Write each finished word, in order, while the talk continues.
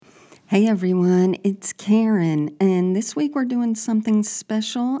Hey everyone, it's Karen, and this week we're doing something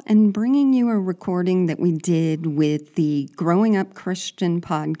special and bringing you a recording that we did with the Growing Up Christian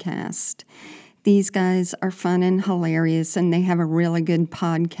podcast. These guys are fun and hilarious, and they have a really good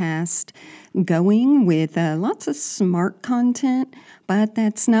podcast going with lots of smart content, but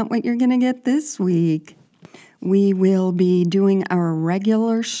that's not what you're going to get this week. We will be doing our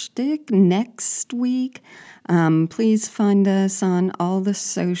regular shtick next week. Please find us on all the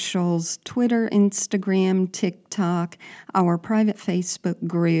socials, Twitter, Instagram, TikTok, our private Facebook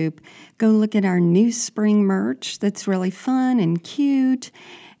group. Go look at our new spring merch that's really fun and cute.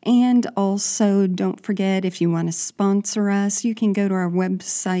 And also, don't forget, if you want to sponsor us, you can go to our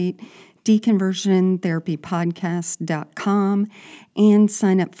website, deconversiontherapypodcast.com, and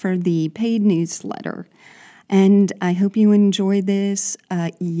sign up for the paid newsletter. And I hope you enjoy this.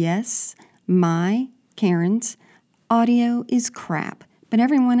 Yes, Karen's audio is crap, but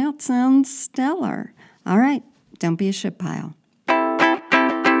everyone else sounds stellar. All right, don't be a shit pile.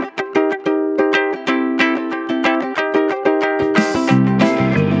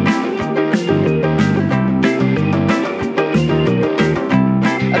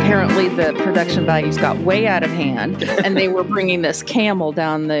 Apparently the production values got way out of hand and they were bringing this camel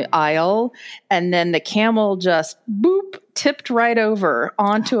down the aisle, and then the camel just tipped right over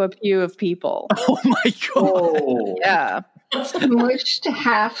onto a pew of people. Oh my God. Oh, yeah. Smushed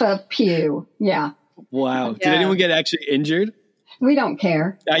half a pew. Yeah. Wow. Did anyone get actually injured? We don't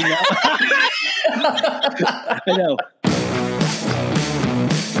care. I know. I know.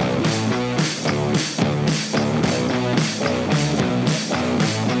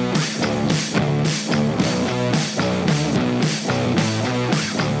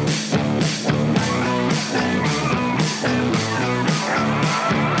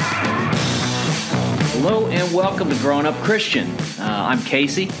 Hello and welcome to Growing Up Christian. I'm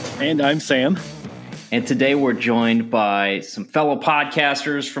Casey. And I'm Sam. And today we're joined by some fellow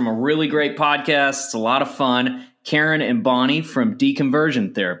podcasters from a really great podcast. It's a lot of fun. Karen and Bonnie from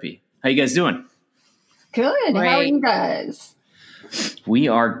Deconversion Therapy. How you guys doing? Good. Great. How are you guys? We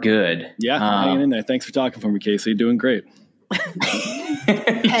are good. Yeah, hanging in there. Thanks for talking for me, Casey. Doing great.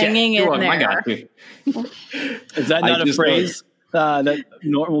 Hanging in there. I got you. Is that not a phrase that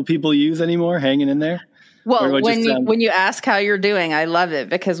normal people use anymore? Hanging in there? Well, when you ask how you're doing, I love it,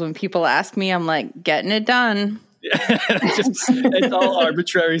 because when people ask me, I'm like, getting it done. It's all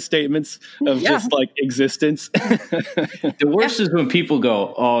arbitrary statements of just like existence. The worst is when people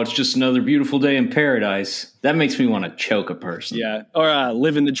go, "Oh, it's just another beautiful day in paradise." That makes me want to choke a person. Yeah. Or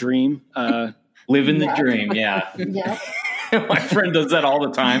living the dream. Living the dream. Yeah. Yeah. My friend does that all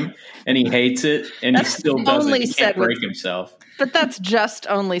the time, and he hates it, and he still does it. He can't break himself. But that's just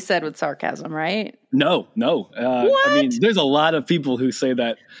only said with sarcasm, right? No. I mean, there's a lot of people who say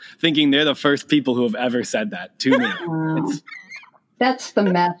that thinking they're the first people who have ever said that to me. That's the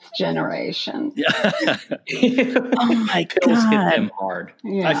meth generation. Yeah. Oh my Pills hit God. them hard.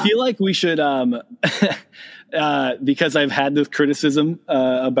 Yeah. I feel like we should, because I've had this criticism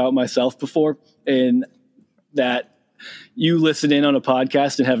about myself before, in that you listen in on a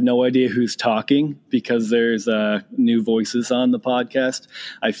podcast and have no idea who's talking because there's new voices on the podcast.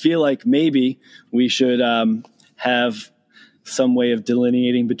 I feel like maybe we should have some way of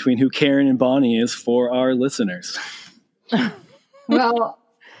delineating between who Karen and Bonnie is for our listeners. Well,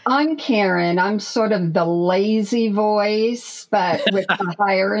 I'm Karen. I'm sort of the lazy voice, but with the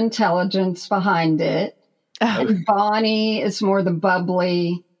higher intelligence behind it. And Bonnie is more the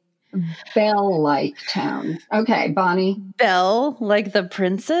bubbly, Belle-like tone. Okay, Bonnie. Belle, like the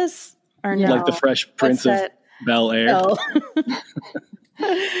princess? Or no? Like the Fresh Prince of Bel Air. Belle.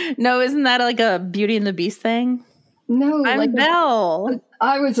 No, isn't that like a Beauty and the Beast thing? No, I'm Belle.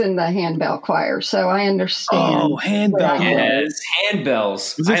 I was in the handbell choir, so I understand. Oh, handbell. Yes,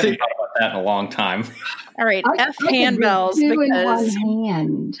 handbells. I haven't thought about that in a long time. All right, handbells, because in one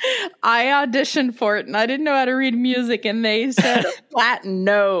hand. I auditioned for it and I didn't know how to read music, and they said a flat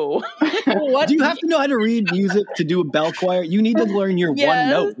no. What? Do you have to know how to read music to do a bell choir? You need to learn your one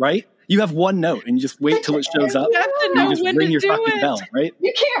note, right? You have one note and you just wait till it shows up. You have to know you just when ring to your do fucking it. bell, right?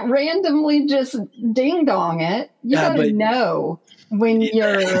 You can't randomly just ding dong it. You gotta know when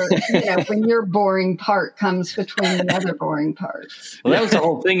when your boring part comes between the other boring parts. Well, that was the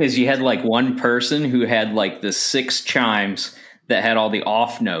whole thing, is you had like one person who had like the 6 chimes that had all the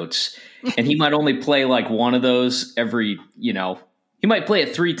off notes, and he might only play like one of those every, he might play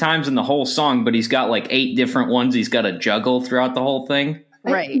it 3 times in the whole song, but he's got like 8 different ones he's got to juggle throughout the whole thing.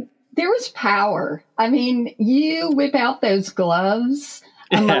 Right. There was power. I mean, you whip out those gloves.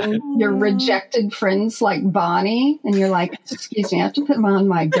 among your rejected friends like Bonnie, and you're like, excuse me, I have to put on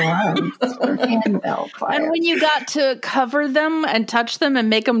my gloves for handbell choir. And when you got to cover them and touch them and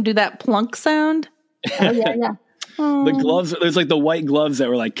make them do that plunk sound. Oh, yeah. The gloves, there's like the white gloves that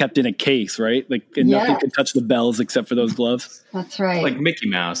were like kept in a case, right? Like, and nothing could touch the bells except for those gloves. That's right. Like Mickey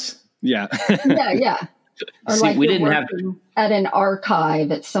Mouse. Yeah. Yeah. Or See, like we you're didn't have working at an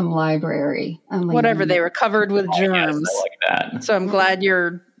archive at some library. Only Whatever, you- they were covered with germs. I like that. So I'm glad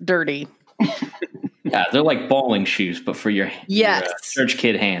you're dirty. Yeah, they're like bowling shoes, but for your church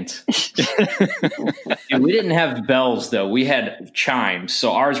kid hands. Dude, we didn't have bells, though. We had chimes.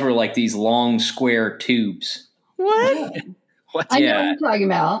 So ours were like these long square tubes. What? What? I know what you're talking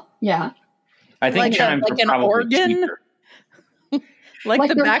about. Yeah. I think Like chimes like are an probably organ? cheaper. Like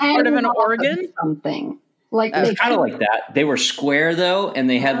the they're backboard of an hanging off organ? something. Like It was they kind of like that. They were square, though, and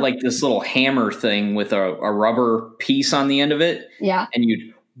they had like this little hammer thing with a rubber piece on the end of it. Yeah. And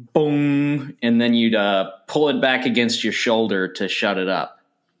you'd boom, and then you'd pull it back against your shoulder to shut it up.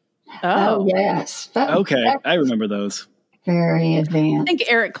 Oh, yes. Okay, That's I remember those. very I advanced. think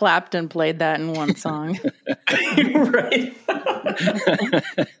Eric Clapton played that in one song. Right.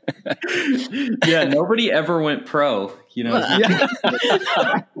 Yeah, nobody ever went pro, you know.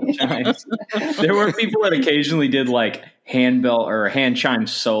 Chimes. There were people that occasionally did like handbell or hand chime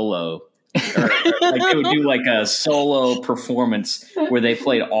solo. Or like they would do like a solo performance where they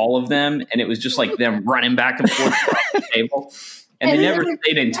played all of them, and it was just like them running back and forth across the table. And they never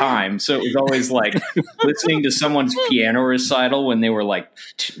stayed in time, so it was always like listening to someone's piano recital when they were like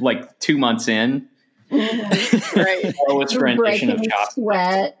 2 months in. Right. Lowest rendition of Breaking Chop.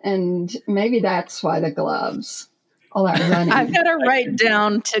 sweat, and maybe that's why the gloves. All that running. I've got to write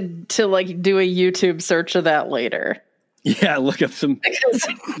down to like do a YouTube search of that later. Yeah, look up some. Because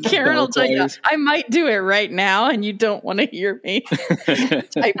Karen will tell you, players. I might do it right now, and you don't want to hear me.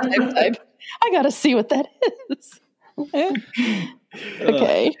 Type. I got to see what that is.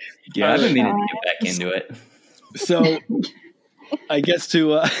 Okay. Yeah, I've been meaning to get back into it. So, I guess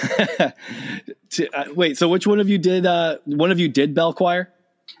to wait. So, which one of you did? One of you did bell choir?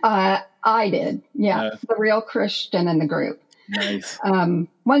 I did. Yeah. The real Christian in the group. Nice.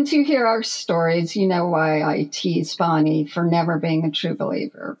 Once you hear our stories, you know why I tease Bonnie for never being a true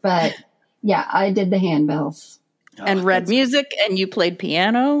believer. But yeah, I did the handbells. And read music, and you played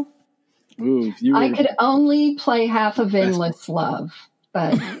piano. Ooh, you were, I could only play half of Endless Love,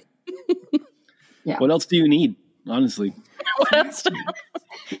 but What else do you need? Honestly. What else?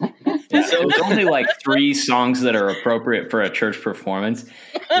 There's only like 3 songs that are appropriate for a church performance.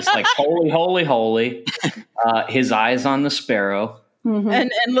 It's like Holy, Holy, Holy, His Eyes on the Sparrow,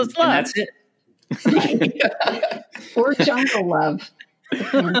 And Endless Love. and that's it. or Jungle Love.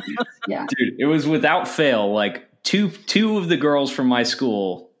 Yeah. Dude, it was without fail. Like two of the girls from my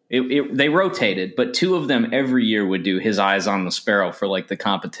school, they rotated, but 2 of them every year would do His Eyes on the Sparrow for like the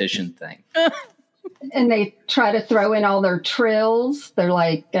competition thing. And they try to throw in all their trills. They're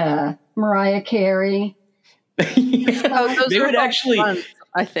like Mariah Carey. Those They are would all actually, fun,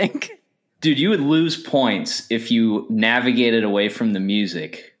 I think. dude, you would lose points if you navigated away from the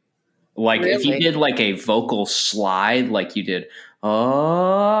music. Like if you Really? did like a vocal slide, like you did,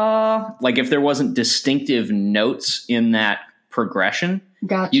 like if there wasn't distinctive notes in that progression,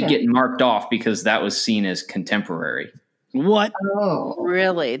 Gotcha. you'd get marked off because that was seen as contemporary. What? Oh.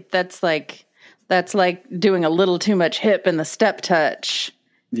 Really? That's like doing a little too much hip in the step touch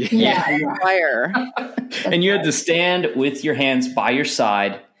Yeah. choir. And you had to stand with your hands by your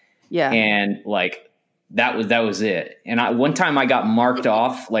side, Yeah. and like that was it. And one time I got marked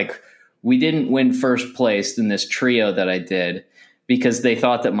off, like we didn't win first place in this trio that I did because they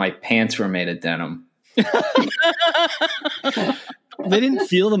thought that my pants were made of denim. They didn't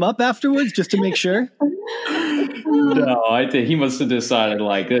feel them up afterwards just to make sure? No, I think he must have decided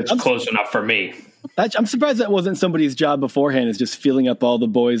like it's close enough for me. I'm surprised that wasn't somebody's job beforehand, is just feeling up all the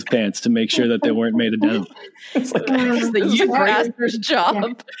boys' pants to make sure that they weren't made of denim. It's like It's the youth pastor's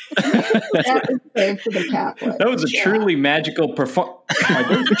job. That was saved for the Catholic. that was a truly magical performance. Are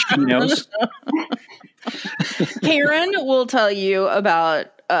those chinos? Karen will tell you about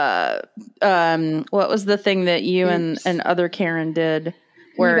what was the thing that you and other Karen did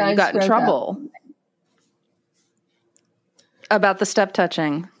where you guys got in broke trouble about the step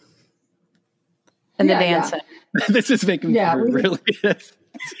touching and the Yeah, yeah. dancing. This is making Yeah, me really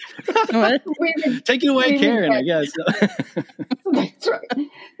What? We would, take it away, We Karen. would I guess. that's right.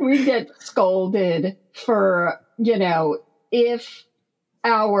 We get scolded for, if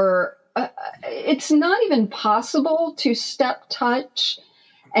our, it's not even possible to step touch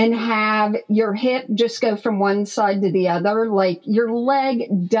and have your hip just go from one side to the other. Like your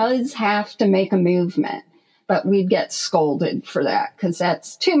leg does have to make a movement, but we'd get scolded for that because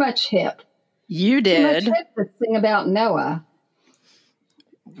that's too much hip. You did. Too much hip to sing about Noah.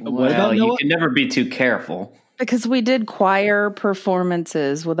 Well, you can never be too careful. Because we did choir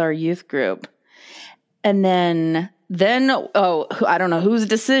performances with our youth group. And then I don't know whose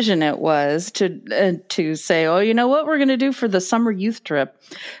decision it was to say, oh, you know what we're going to do for the summer youth trip?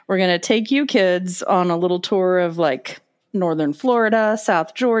 We're going to take you kids on a little tour of like Northern Florida,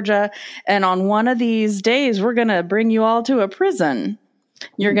 South Georgia. And on one of these days, we're going to bring you all to a prison.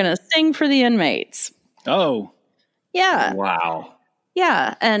 You're going to sing for the inmates. Oh. Yeah. Wow.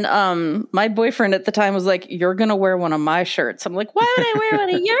 Yeah. And my boyfriend at the time was like, you're going to wear one of my shirts. I'm like, why would I wear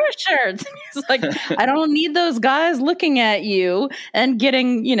one of your shirts? And he's like, I don't need those guys looking at you and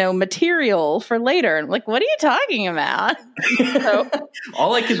getting, material for later. And I'm like, what are you talking about? So,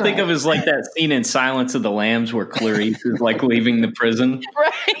 all I can think of is like that scene in Silence of the Lambs where Clarice is like leaving the prison.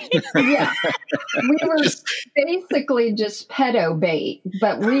 Right. Yeah. We were basically just pedo bait,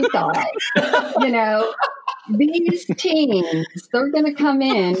 but we thought, these teens, they're going to come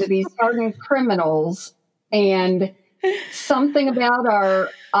in, these hardened criminals, and something about our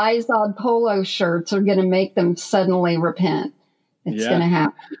Izod polo shirts are going to make them suddenly repent. It's going to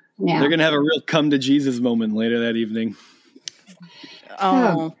happen. Yeah. They're going to have a real come to Jesus moment later that evening.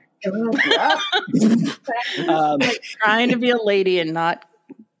 Oh. Trying to be a lady and not,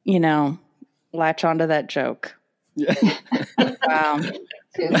 latch onto that joke. Yeah. Wow.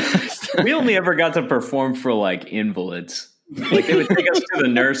 We only ever got to perform for like invalids. Like they would take us to the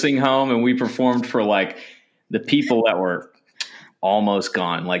nursing home and we performed for like the people that were almost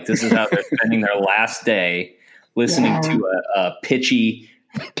gone. Like this is how they're spending their last day listening to a pitchy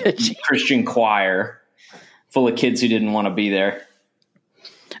Christian choir full of kids who didn't want to be there.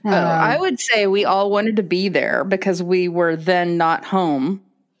 I would say we all wanted to be there because we were then not home.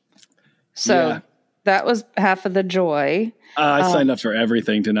 So that was half of the joy. I signed up for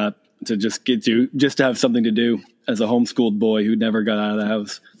everything to just to have something to do as a homeschooled boy who never got out of the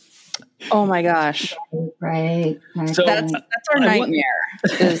house. Oh my gosh! Right. So that's our nightmare.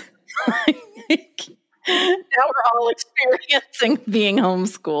 Now we're all experiencing being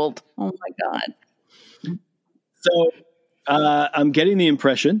homeschooled. Oh my god! So I'm getting the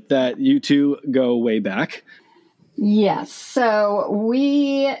impression that you two go way back. Yes. So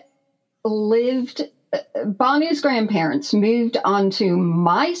we lived. Bonnie's grandparents moved onto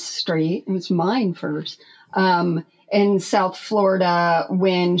my street. It was mine first, in South Florida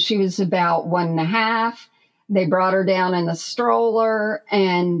when she was about 1.5. They brought her down in the stroller,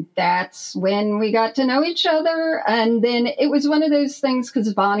 and that's when we got to know each other. And then it was one of those things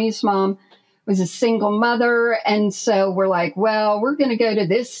because Bonnie's mom was a single mother. And so we're like, well, we're going to go to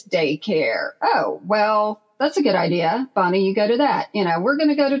this daycare. Oh, well, that's a good idea. Bonnie, you go to that. We're going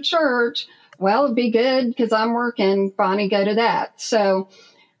to go to church. Well, it'd be good because I'm working. Bonnie, go to that. So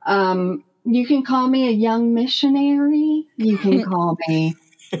you can call me a young missionary. You can call me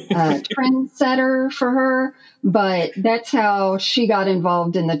a trendsetter for her. But that's how she got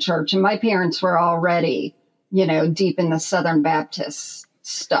involved in the church. And my parents were already, deep in the Southern Baptist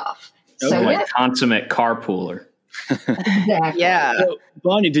stuff. So like consummate carpooler. Exactly. Yeah. So,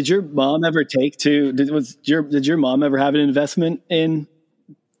 Bonnie, did your mom ever did your mom ever have an investment in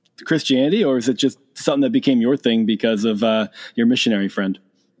Christianity, or is it just something that became your thing because of your missionary friend?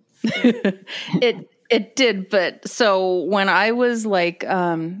 It did, but so when I was like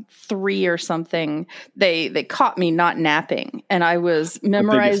 3 or something, they caught me not napping, and I was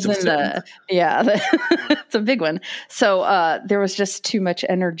memorizing it's a big one. So there was just too much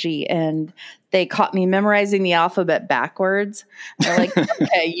energy, and they caught me memorizing the alphabet backwards. They're like,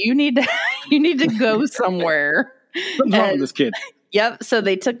 "Okay, you need to go somewhere." What's wrong with this kid? Yep. So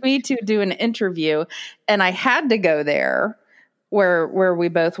they took me to do an interview, and I had to go there where we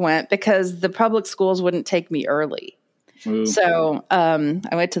both went because the public schools wouldn't take me early. Ooh. So I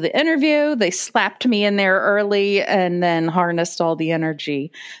went to the interview. They slapped me in there early and then harnessed all the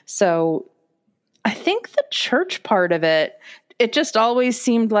energy. So I think the church part of it just always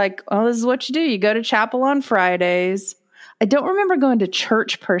seemed like, oh, this is what you do. You go to chapel on Fridays. I don't remember going to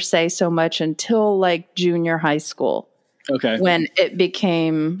church per se so much until like junior high school. Okay. When it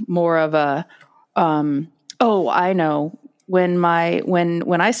became more of a, I know. When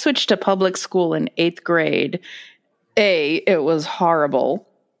I switched to public school in 8th grade, it was horrible.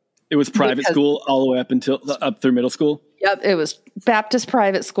 It was private school all the way up through middle school? Yep, it was Baptist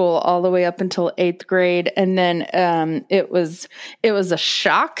private school all the way up until 8th grade. And then it was a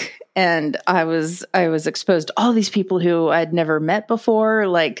shock and I was exposed to all these people who I'd never met before,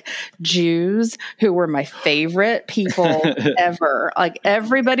 like Jews who were my favorite people ever. Like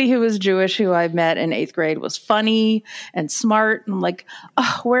everybody who was Jewish who I met in 8th grade was funny and smart. And I'm like,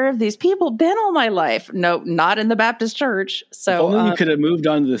 oh, where have these people been all my life? No, not in the Baptist church. So if only you could have moved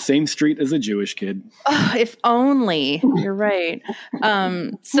onto the same street as a Jewish kid. If only. You're right.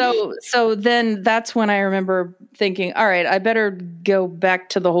 So then that's when I remember thinking, all right, I better go back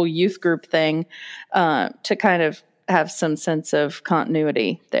to the whole youth group thing to kind of have some sense of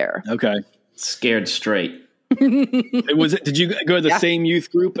continuity there. Okay. Scared straight. Did you go to the same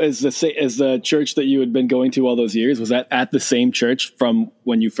youth group as the church that you had been going to all those years? Was that at the same church from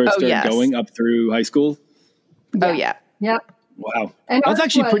when you first started going up through high school? Yeah. Oh, yeah. Yep. Wow. And that's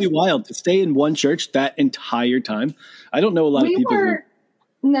actually pretty wild to stay in one church that entire time. I don't know a lot of people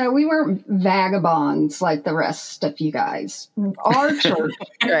No, we weren't vagabonds like the rest of you guys. Our church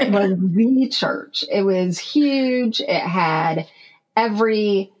was the church. It was huge. It had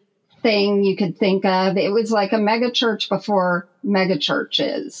everything you could think of. It was like a mega church before mega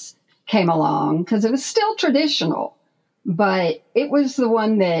churches came along because it was still traditional. But it was the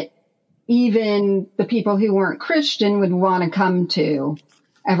one that even the people who weren't Christian would want to come to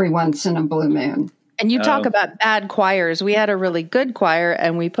every once in a blue moon. And you talk about bad choirs. We had a really good choir,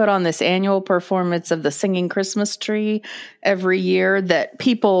 and we put on this annual performance of the Singing Christmas Tree every year that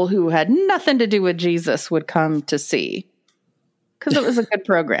people who had nothing to do with Jesus would come to see because it was a good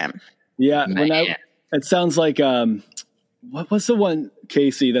program. Yeah. It sounds like, what was the one,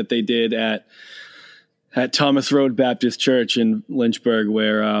 Casey, that they did at Thomas Road Baptist Church in Lynchburg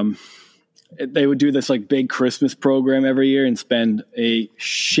where they would do this like big Christmas program every year and spend a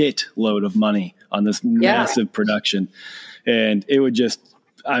shit load of money on this massive production. And it would just,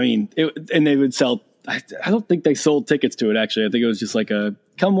 and they would sell, I don't think they sold tickets to it actually. I think it was just like a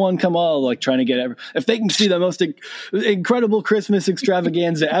come one, come all, like trying to get, if they can see the most incredible Christmas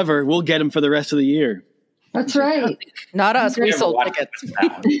extravaganza ever, we'll get them for the rest of the year. That's right. Not us. We sold tickets.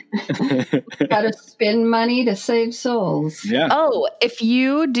 Got to spend money to save souls. Yeah. Oh, if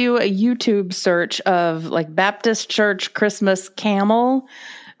you do a YouTube search of like Baptist Church Christmas Camel,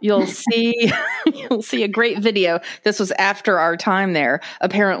 you'll see a great video. This was after our time there.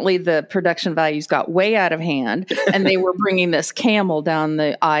 Apparently, the production values got way out of hand, and they were bringing this camel down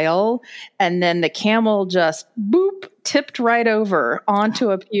the aisle, and then the camel just tipped right over onto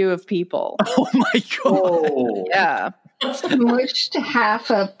a pew of people. Oh my God! Yeah, Smushed half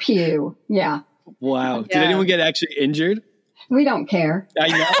a pew. Yeah. Wow. Yeah. Did anyone get actually injured? We don't care. I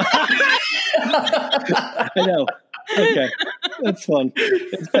know. I know. Okay, that's fun.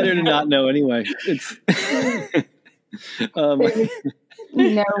 It's better to not know anyway. It's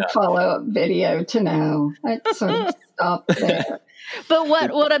no follow-up video to know. I sort of stopped there. But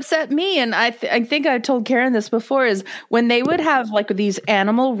what upset me, and I think I told Karen this before, is when they would have like these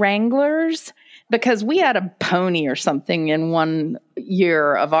animal wranglers, because we had a pony or something in one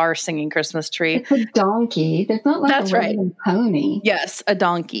year of our Singing Christmas Tree. It's a donkey. There's not like That's a regular pony. Yes, a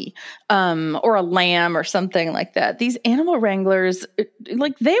donkey, or a lamb or something like that. These animal wranglers,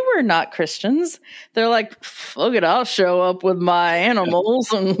 like they were not Christians. They're like, look it, I'll show up with my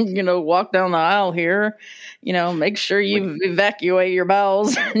animals and, walk down the aisle here, make sure you evacuate your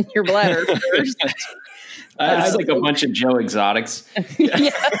bowels and your bladder first. It's like a bunch of Joe Exotics.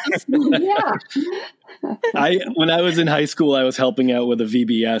 Yes. Yeah. When I was in high school, I was helping out with a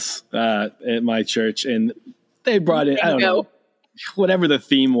VBS at my church, and they brought in, I don't know, whatever the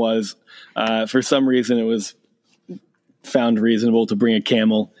theme was. For some reason, it was found reasonable to bring a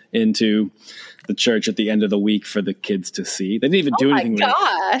camel into the church at the end of the week for the kids to see. They didn't even do anything with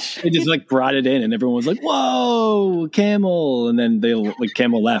it. They just brought it in, and everyone was like, "Whoa, camel!" And then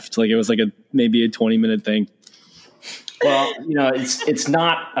camel left. It was maybe a 20-minute thing. Well, it's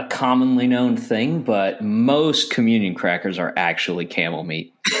not a commonly known thing, but most communion crackers are actually camel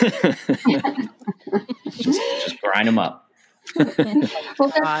meat. just grind them up.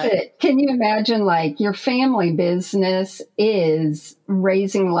 Well, that's it. Can you imagine, your family business is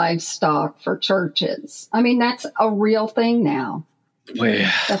raising livestock for churches? I mean, that's a real thing now. Is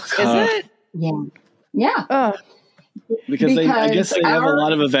it? Yeah. Yeah. Because I guess they have a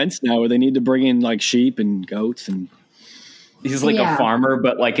lot of events now where they need to bring in sheep and goats and. He's a farmer,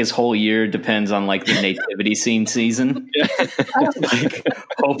 but his whole year depends on the nativity scene season.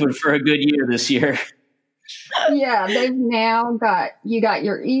 Hoping for a good year this year. Yeah, they've now got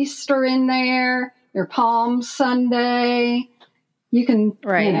your Easter in there, your Palm Sunday. You can,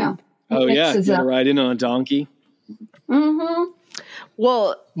 Oh yeah, you can ride in on a donkey. Mm-hmm.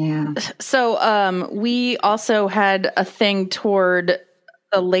 Well, yeah. So we also had a thing toward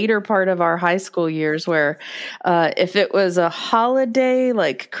the later part of our high school years where if it was a holiday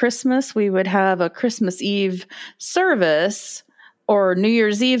like Christmas, we would have a Christmas Eve service or New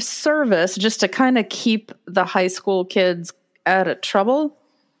Year's Eve service just to kind of keep the high school kids out of trouble.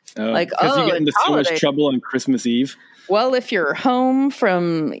 Because you get into so much trouble on Christmas Eve. Well, if you're home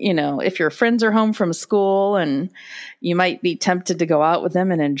from, if your friends are home from school and you might be tempted to go out with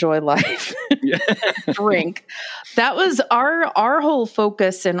them and enjoy life, drink. That was our whole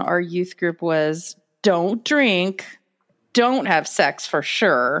focus in our youth group was don't drink, don't have sex for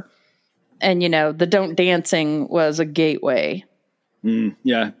sure. And, the don't dancing was a gateway.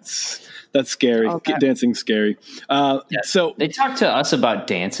 That's scary. Okay. Dancing's scary. So they talked to us about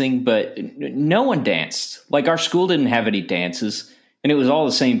dancing, but no one danced. Like our school didn't have any dances, and it was all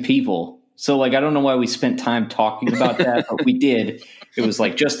the same people. So like I don't know why we spent time talking about that, but we did. It was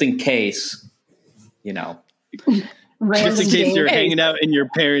like just in case, just in case you're hanging out in your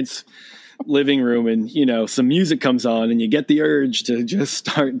parents' living room and some music comes on and you get the urge to just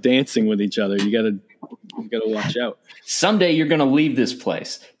start dancing with each other. You gotta watch out. Someday you're going to leave this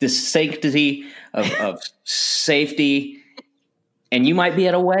place, this sanctity of safety, and you might be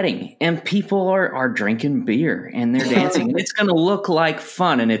at a wedding and people are drinking beer and they're dancing and it's going to look like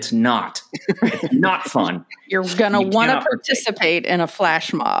fun, and it's not. It's not fun. You're going to want to participate in a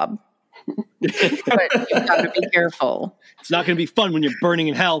flash mob, but you've got to be careful. It's not going to be fun when you're burning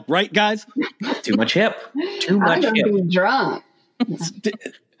in hell, right, guys? Too much hip. Too much hip. I'm going to be drunk.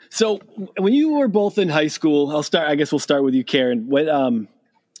 So when you were both in high school, I guess we'll start with you, Karen. What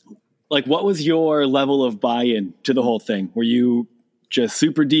was your level of buy-in to the whole thing? Were you just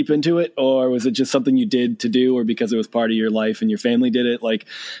super deep into it, or was it just something you did to do, or because it was part of your life and your family did it? Like,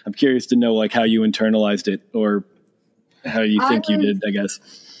 I'm curious to know how you internalized it, or how you think you did, I guess.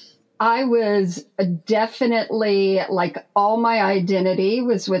 I was definitely all my identity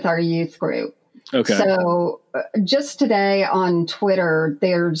was with our youth group. Okay. So just today on Twitter,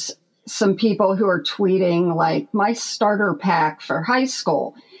 there's some people who are tweeting my starter pack for high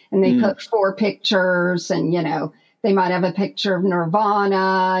school, and they put 4 pictures, and, they might have a picture of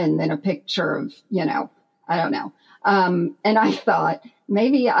Nirvana and then a picture of, I don't know. And I thought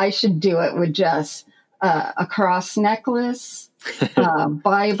maybe I should do it with just a cross necklace,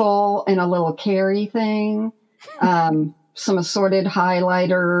 Bible, and a little carry thing. Some assorted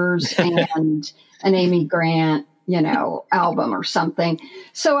highlighters and an Amy Grant, album or something.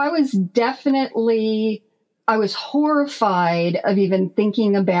 So I was horrified of even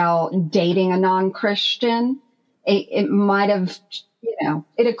thinking about dating a non-Christian. It might have,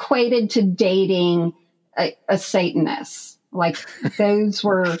 it equated to dating a Satanist. Those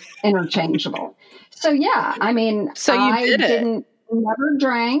were interchangeable. So yeah, I mean, never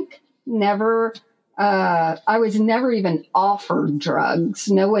drank, never. I was never even offered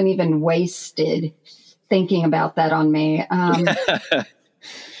drugs. No one even wasted thinking about that on me.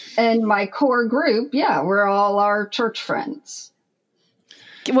 And my core group, we're all our church friends.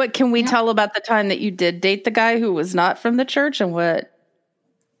 What can we tell about the time that you did date the guy who was not from the church, and what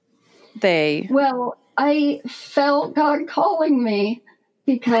they... Well, I felt God calling me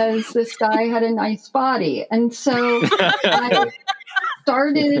because this guy had a nice body. And so I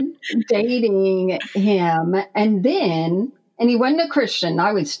started dating him, and he wasn't a Christian.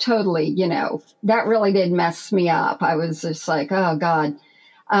 I was totally, that really did mess me up. I was just like, oh God.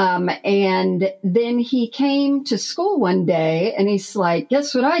 And then he came to school one day and he's like,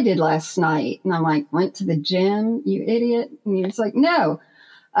 guess what I did last night? And I'm like, went to the gym, you idiot. And he was like, no,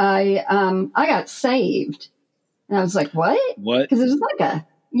 I got saved. And I was like, what? Because it was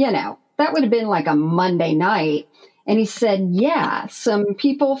that would have been a Monday night. And he said, yeah, some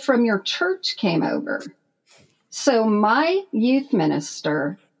people from your church came over. So my youth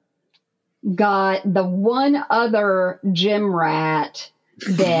minister got the one other gym rat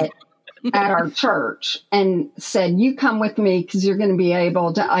that at our church and said, you come with me because you're going to be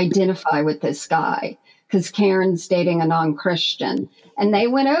able to identify with this guy because Karen's dating a non-Christian. And they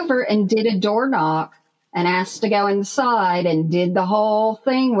went over and did a door knock and asked to go inside and did the whole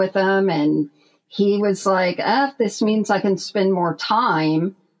thing with him. And he was like, if this means I can spend more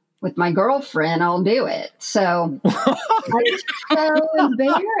time with my girlfriend, I'll do it. So I was so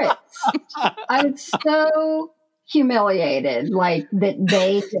embarrassed. I was so humiliated, that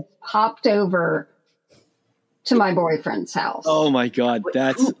they just popped over to my boyfriend's house. Oh my God.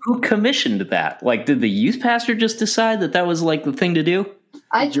 Who commissioned that? Did the youth pastor just decide that was the thing to do?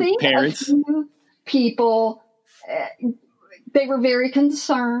 I think parents? A few people, they were very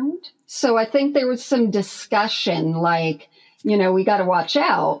concerned. So I think there was some discussion we got to watch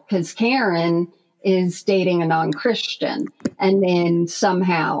out because Karen is dating a non-Christian. And then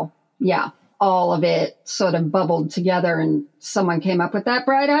somehow, all of it sort of bubbled together and someone came up with that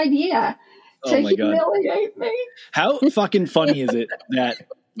bright idea to humiliate me. How fucking funny is it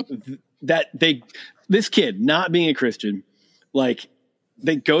that this kid, not being a Christian, like,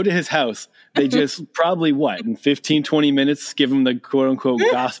 they go to his house, they just probably in 15, 20 minutes give him the quote unquote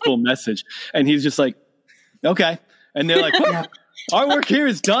gospel message. And he's just like, okay. And they're like, our work here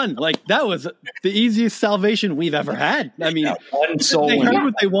is done. Like, that was the easiest salvation we've ever had. I mean, they heard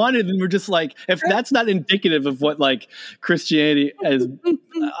what they wanted, and we're just like, if that's not indicative of what like Christianity has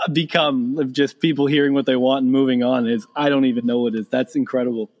become, of just people hearing what they want and moving on, I don't even know what it is. That's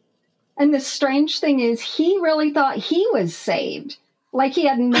incredible. And the strange thing is, he really thought he was saved. Like, he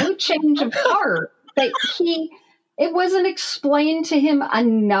had no change of heart. That it wasn't explained to him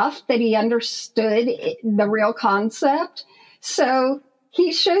enough that he understood the real concept. So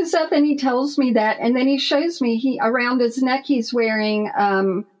he shows up and he tells me that, and then he shows me around his neck he's wearing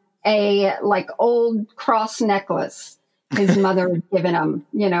a like old cross necklace his mother had given him,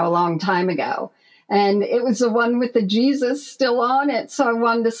 a long time ago. And it was the one with the Jesus still on it. So I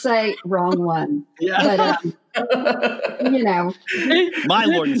wanted to say, wrong one. Yeah. But, my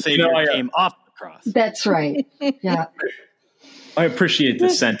Lord and Savior came off the cross. That's right. Yeah. I appreciate the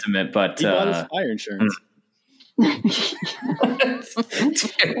sentiment, but he bought his fire insurance.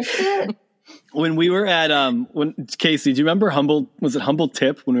 When we were at Casey, do you remember Humble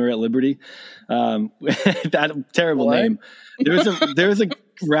Tip when we were at Liberty? That terrible name. There was a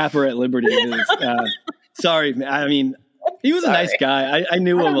rapper at Liberty. Sorry, I mean, he was a nice guy. I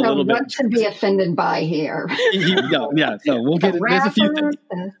knew him a little bit. What to be offended by here? No, we'll get it. There's a few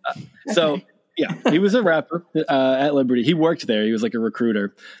things. He was a rapper at Liberty. He worked there. He was like a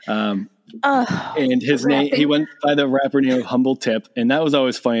recruiter. And his name, he went by the rapper name Humble Tip, and that was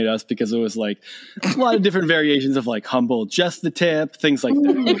always funny to us because it was like a lot of different variations of like humble, just the tip, things like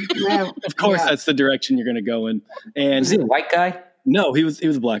that. Of course, that's the direction you're going to go in. And was he a white guy? No, he was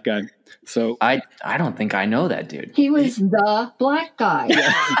a black guy. So I don't think I know that dude. He was the black guy.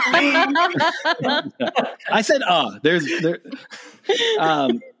 I said,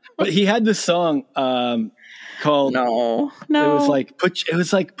 but he had this song called No. It was like put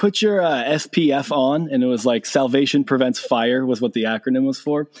your SPF on, and it was like Salvation Prevents Fire was what the acronym was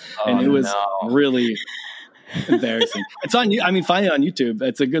for, and it was really embarrassing. It's on you. I mean, find it on YouTube.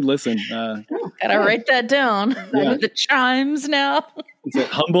 It's a good listen. Gotta write that down. Yeah. The chimes now. It's a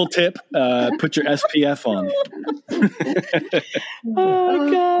Humble Tip. Put your SPF on.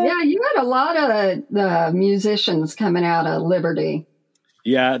 Oh God! Yeah, you had a lot of musicians coming out of Liberty.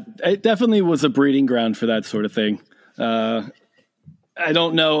 Yeah, it definitely was a breeding ground for that sort of thing. I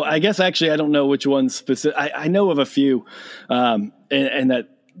don't know. I guess actually I don't know which ones specific. I know of a few, and that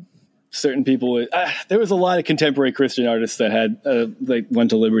certain people. There was a lot of contemporary Christian artists that had like went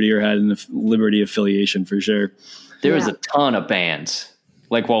to Liberty or had a Liberty affiliation for sure. There was a ton of bands.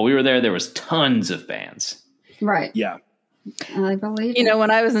 Like while we were there was tons of bands. Right. Yeah. I believe when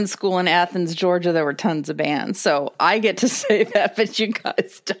I was in school in Athens, Georgia, there were tons of bands. So I get to say that, but you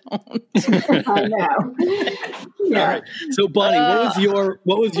guys don't. I know. Yeah. All right. So Bonnie,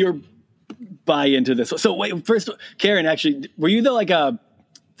 what was your buy into this? So wait, first, Karen, actually, were you the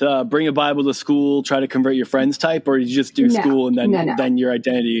bring a Bible to school, try to convert your friends type, or did you just do school and then your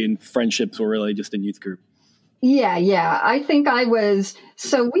identity and friendships were really just in youth group? Yeah. I think I was.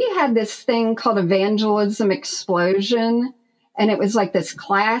 So we had this thing called Evangelism Explosion, and it was like this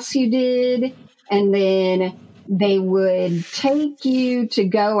class you did, and then they would take you to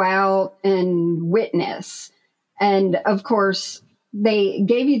go out and witness. And of course, they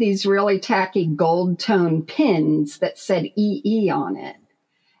gave you these really tacky gold tone pins that said EE on it.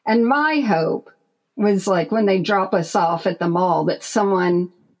 And my hope was like when they drop us off at the mall that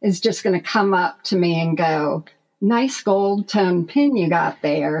someone is just going to come up to me and go, nice gold tone pin you got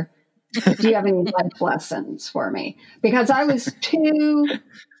there. Do you have any life lessons for me? Because I was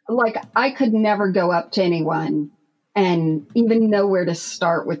I could never go up to anyone and even know where to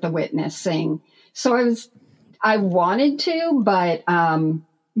start with the witnessing. So I wanted to, but I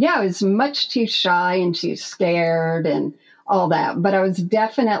was much too shy and too scared and all that. But I was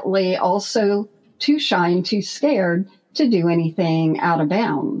definitely also too shy and too scared to do anything out of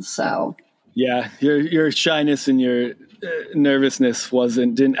bounds. So yeah, your shyness and your nervousness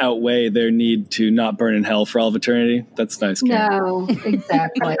didn't outweigh their need to not burn in hell for all of eternity. That's nice, Karen. No,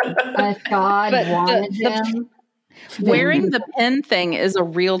 exactly. If God wanted them. Wearing the pin thing is a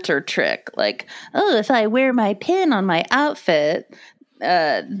realtor trick. Like, if I wear my pin on my outfit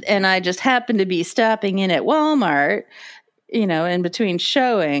and I just happen to be stopping in at Walmart, in between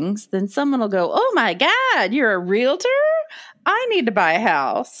showings, then someone will go, "Oh my God, you're a realtor? I need to buy a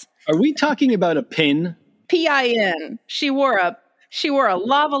house." Are we talking about a pin? PIN. She wore a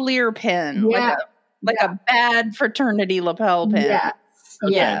lavalier pin, Yeah. like a bad fraternity lapel pin. Yes.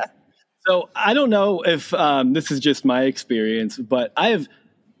 Okay. Yeah. So I don't know if this is just my experience, but I have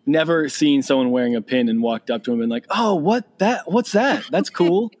never seen someone wearing a pin and walked up to him and like, "Oh, what's that? That's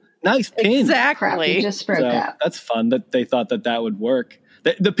cool. Nice pin." Crap, you Exactly. just broke So up. that's fun that they thought that would work.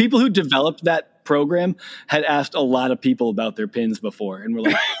 The people who developed that program had asked a lot of people about their pins before, and we're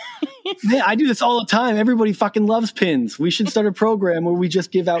like, "Man, I do this all the time. Everybody fucking loves pins. We should start a program where we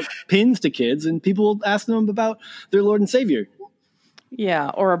just give out pins to kids, and people will ask them about their Lord and Savior."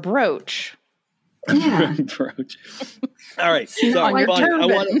 Yeah, or a brooch. Yeah. Approach. All right. On Sorry, your Bonnie.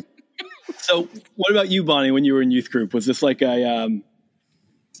 turban. So, what about you, Bonnie? When you were in youth group, was this like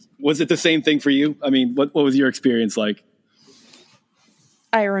was it the same thing for you? I mean, what was your experience like?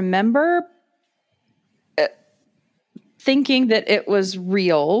 I remember thinking that it was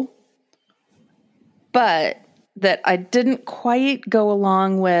real, but that I didn't quite go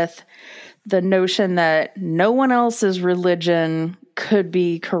along with the notion that no one else's religion could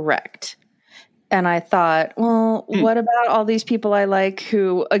be correct. And I thought, well, what about all these people I like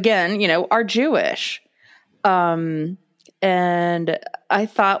who, again, are Jewish? And I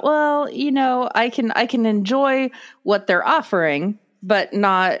thought, well, I can enjoy what they're offering, but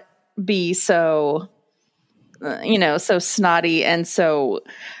not be so, so snotty and so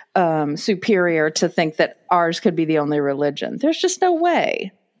superior to think that ours could be the only religion. There's just no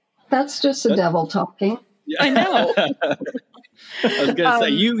way. That's just the devil talking. Yeah. I know. I was going to say,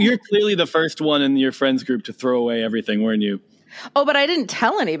 you're clearly the first one in your friends group to throw away everything, weren't you? Oh, but I didn't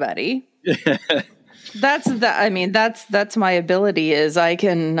tell anybody. That's my ability is I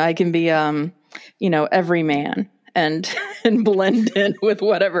can be, every man and blend in with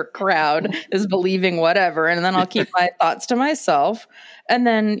whatever crowd is believing whatever. And then I'll keep my thoughts to myself and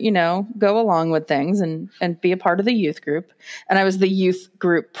then, go along with things and be a part of the youth group. And I was the youth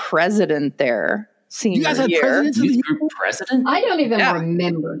group president there. You guys had year. presidents of the Youth group president? I don't even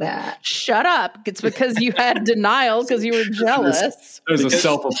remember that. Shut up. It's because you had denial because you were jealous. It was a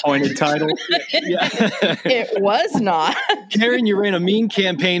self-appointed title. Yeah. It was not. Karen, you ran a mean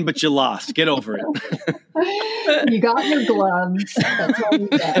campaign, but you lost. Get over it. You got your gloves. That's all you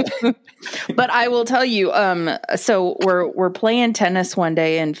get. But I will tell you, so we're playing tennis one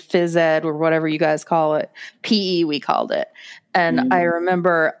day in phys ed or whatever you guys call it. PE, we called it. And I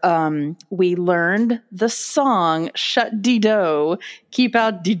remember we learned the song "Shut de Do, Keep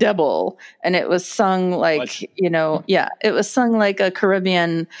Out de Devil," and it was sung like it was sung like a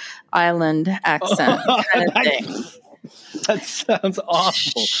Caribbean island accent kind of thing. That sounds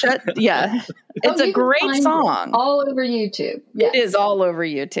awful. It's a great song. All over YouTube. Yes. It is all over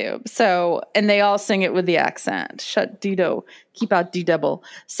YouTube. So, and they all sing it with the accent. Shut de Do, keep out de devil.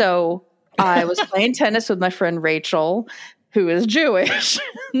 So I was playing tennis with my friend Rachel, who is Jewish.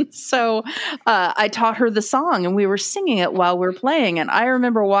 So I taught her the song and we were singing it while we were playing. And I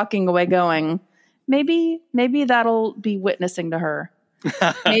remember walking away going, maybe that'll be witnessing to her.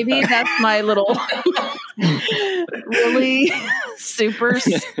 Maybe that's my little really super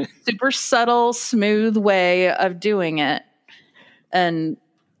subtle, smooth way of doing it. And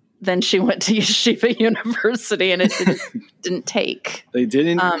then she went to Yeshiva University and it didn't take. They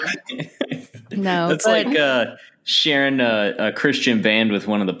didn't? No. That's like sharing a Christian band with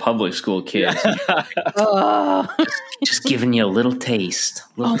one of the public school kids. Just giving you a little taste.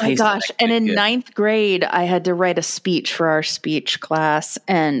 Oh my gosh. And in ninth grade, I had to write a speech for our speech class.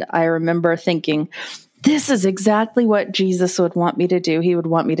 And I remember thinking, this is exactly what Jesus would want me to do. He would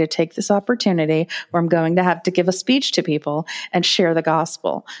want me to take this opportunity where I'm going to have to give a speech to people and share the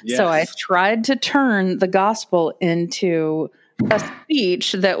gospel. Yes. So I tried to turn the gospel into a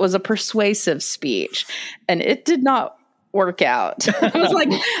speech that was a persuasive speech, and it did not work out. I was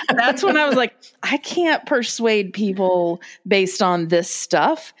like, that's when I was like, I can't persuade people based on this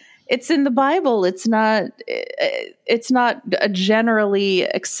stuff. It's in the Bible. It's not a generally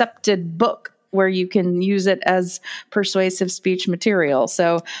accepted book where you can use it as persuasive speech material.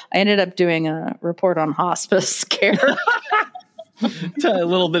 So I ended up doing a report on hospice care. A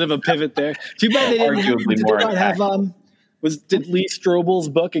little bit of a pivot there. Too bad they didn't have did Lee Strobel's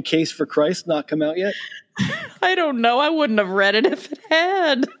book, A Case for Christ, not come out yet? I don't know. I wouldn't have read it if it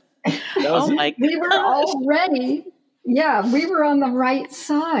had. Oh my God. We were already, we were on the right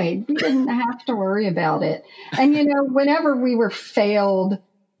side. We didn't have to worry about it. And, whenever we were failed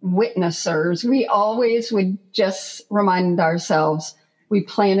witnessers, we always would just remind ourselves we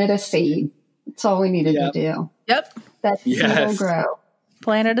planted a seed. That's all we needed to do. Yep. That seed will Yes. grow.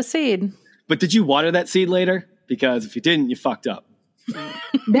 Planted a seed. But did you water that seed later? Because if you didn't, you fucked up.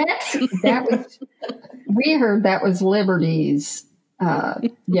 That was, we heard that was Liberty's,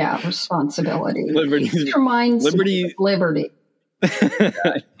 responsibility. Liberty. Reminds Liberty- me of Liberty.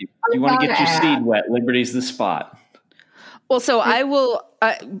 You want to get your Gotta seed add. wet, Liberty's the spot. Well, so I will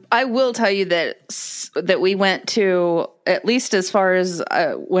tell you that we went to, at least as far as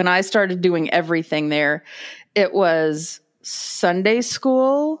when I started doing everything there, it was Sunday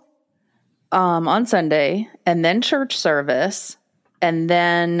school on Sunday, and then church service, and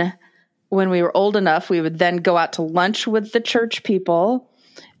then when we were old enough, we would then go out to lunch with the church people,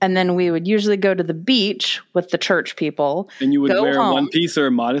 and then we would usually go to the beach with the church people. And you would go wear home. a one piece or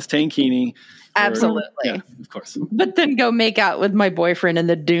a modest tankini. Absolutely. Yeah, of course. But then go make out with my boyfriend in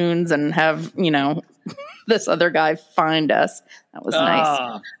the dunes and have, this other guy find us. That was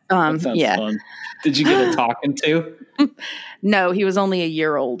nice. That sounds Yeah. fun. Did you get a talking to? No, he was only a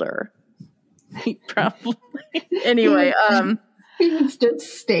year older. He probably. Anyway, He was just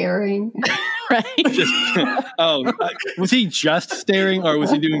staring. right. Was he just staring or was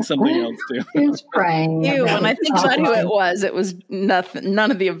he doing something else too? He was praying. Ew, about when I think about who something. it was nothing,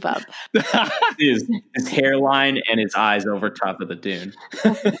 none of the above. His hairline and his eyes over top of the dune.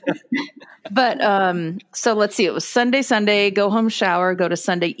 But so let's see. It was Sunday, go home, shower, go to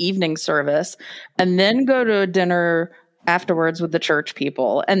Sunday evening service, and then go to a dinner afterwards with the church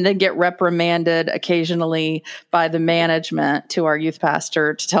people, and then get reprimanded occasionally by the management to our youth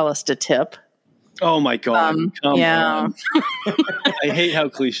pastor to tell us to tip. Oh my God. Come yeah. on. I hate how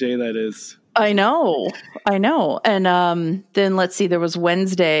cliche that is. I know. And then let's see, there was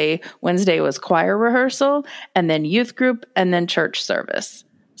Wednesday. Wednesday was choir rehearsal, and then youth group, and then church service.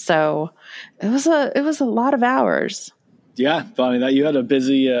 So it was a lot of hours. Yeah, Bonnie, that you had a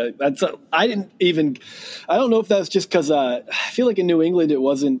busy. I don't know if that's just because I feel like in New England it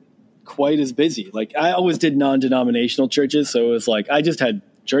wasn't quite as busy. Like I always did non-denominational churches, so it was like I just had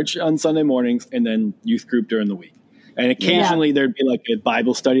church on Sunday mornings and then youth group during the week. And occasionally there'd be like a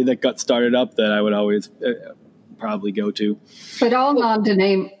Bible study that got started up that I would always probably go to. But all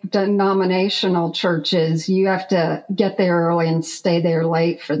non-denominational churches, you have to get there early and stay there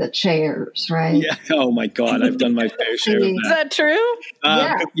late for the chairs, right? Yeah. Oh my God, I've done my fair share of Is that. that true?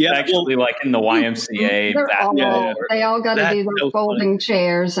 Yeah. Actually, like in the YMCA. They all got to That's do their so folding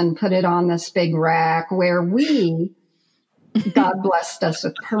chairs and put it on this big rack where we, God blessed us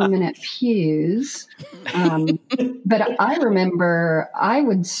with permanent pews. But I remember I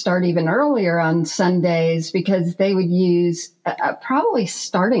would start even earlier on Sundays because they would use probably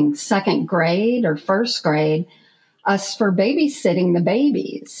starting second grade or first grade us for babysitting the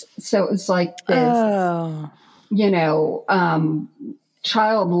babies. So it was like this,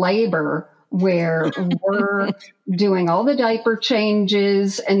 child labor where we're doing all the diaper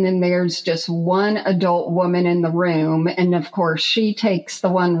changes and then there's just one adult woman in the room. And of course, she takes the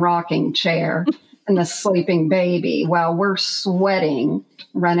one rocking chair and the sleeping baby while we're sweating,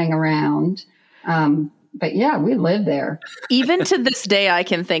 running around. But yeah, we lived there. Even to this day, I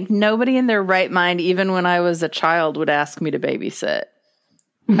can think nobody in their right mind, even when I was a child, would ask me to babysit.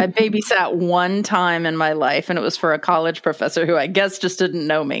 I babysat one time in my life, and it was for a college professor who I guess just didn't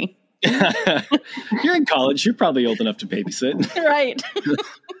know me. You're in college. You're probably old enough to babysit. Right.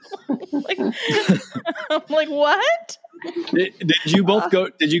 I'm like, what? Did you both go?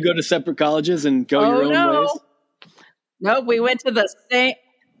 Did you go to separate colleges and go your own ways? Nope. We went to the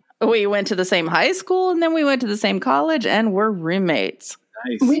same high school, and then we went to the same college, and we're roommates.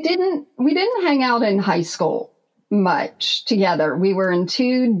 Nice. We didn't hang out in high school much together. We were in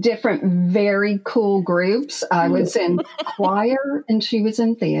two different very cool groups. I was in choir and she was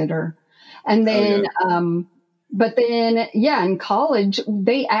in theater. And then but then in college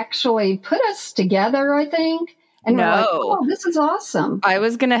they actually put us together, I think. And we're like, oh, this is awesome. I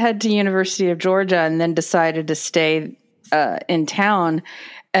was going to head to University of Georgia and then decided to stay in town,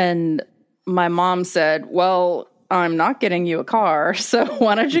 and my mom said, well, I'm not getting you a car, so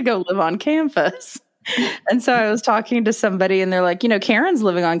why don't you go live on campus? And so I was talking to somebody and they're like, Karen's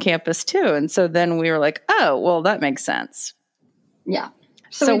living on campus too. And so then we were like, oh, well, that makes sense. Yeah.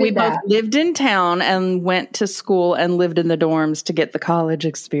 So we both lived in town and went to school and lived in the dorms to get the college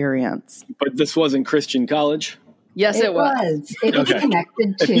experience. But this wasn't Christian college? Yes, it was. It was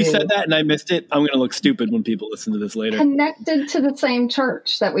connected to. If you said that and I missed it, I'm going to look stupid when people listen to this later. Connected to the same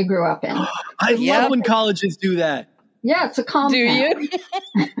church that we grew up in. I love when colleges do that. Yeah, it's a compound. Do you?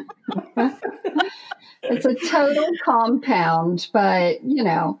 It's a total compound, but,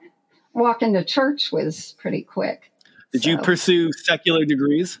 walking to church was pretty quick. Did you pursue secular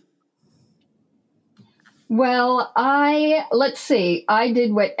degrees? Well, let's see. I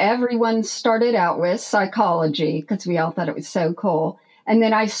did what everyone started out with, psychology, because we all thought it was so cool. And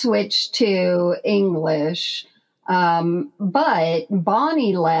then I switched to English. But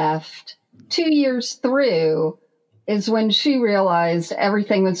Bonnie left 2 years through is when she realized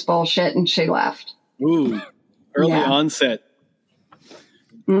everything was bullshit and she left. Ooh, early onset.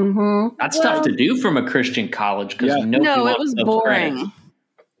 Mm-hmm. That's tough to do from a Christian college because no, it was boring.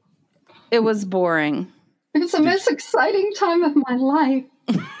 It was boring. It was the most exciting time of my life.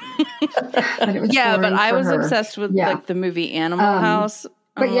 But it was but I was her. obsessed with like the movie Animal House.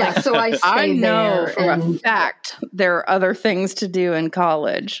 But so I stayed know there. For a fact there are other things to do in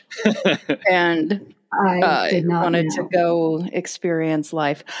college. And I did not wanted to go experience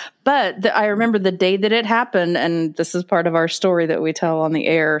life. But I remember the day that it happened, and this is part of our story that we tell on the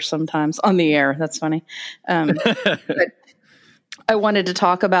air sometimes. On the air, that's funny. But I wanted to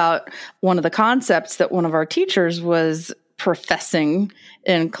talk about one of the concepts that one of our teachers was professing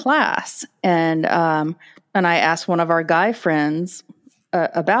in class. And I asked one of our guy friends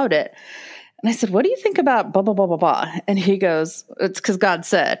about it. And I said, what do you think about blah, blah, blah, blah, blah? And he goes, it's because God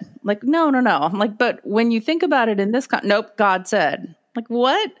said. I'm like, no. I'm like, but when you think about it in this, nope, God said. I'm like,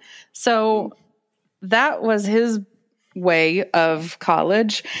 what? So that was his way of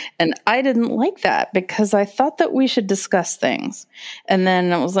college. And I didn't like that because I thought that we should discuss things. And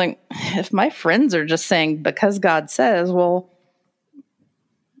then I was like, if my friends are just saying because God says, well,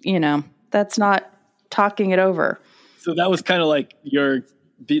 that's not talking it over. So that was kind of like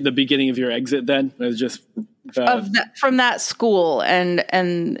the beginning of your exit then? It was just from that school. And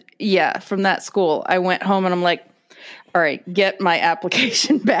from that school, I went home and I'm like, all right, get my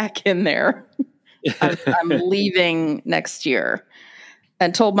application back in there. I'm leaving next year.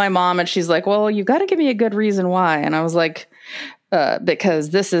 And told my mom, and she's like, well, you got to give me a good reason why. And I was like,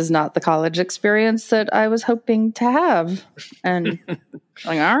 because this is not the college experience that I was hoping to have. And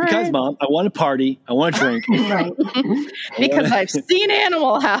like, all right. Because, Mom, I want to party. I want to drink. Right. Because I've seen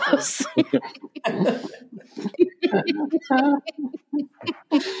Animal House.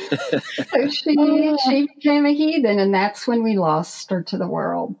 So she became a heathen, and that's when we lost her to the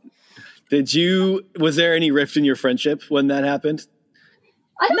world. Was there any rift in your friendship when that happened?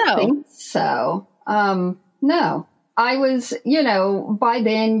 I don't think so. No. I was, by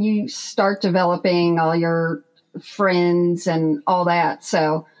then you start developing all your friends and all that.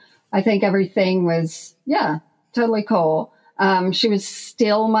 So I think everything was, totally cool. She was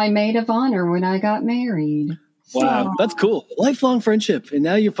still my maid of honor when I got married. Wow, that's cool. Lifelong friendship. And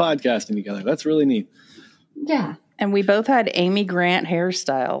now you're podcasting together. That's really neat. Yeah. And we both had Amy Grant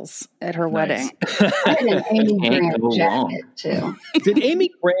hairstyles at her wedding. I had an Amy Grant jacket, too. Did Amy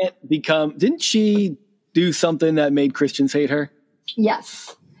Grant didn't she do something that made Christians hate her?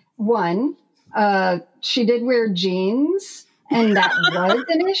 Yes. One, she did wear jeans, and that was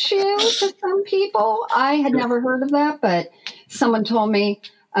an issue to some people. I had never heard of that, but someone told me,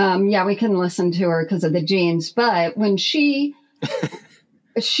 we couldn't listen to her because of the jeans. But when she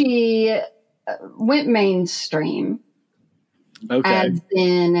went mainstream, as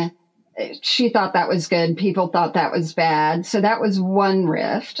in she thought that was good. People thought that was bad. So that was one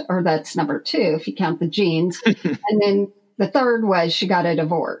rift, or that's number two, if you count the jeans. And then the third was she got a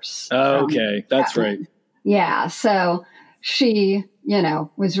divorce. Oh, okay. That's right. Yeah. So she,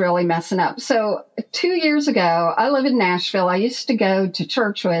 was really messing up. So 2 years ago, I live in Nashville. I used to go to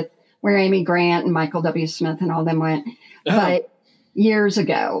church with where Amy Grant and Michael W. Smith and all them went, but years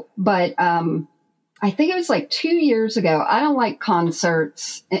ago. But I think it was like 2 years ago. I don't like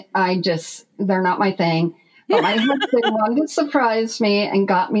concerts. They're not my thing. But my husband wanted to surprise me and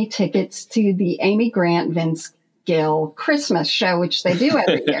got me tickets to the Amy Grant Vince Gill Christmas show, which they do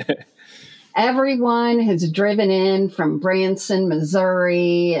every year. Everyone has driven in from Branson,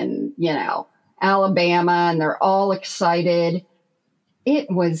 Missouri, and, Alabama, and they're all excited.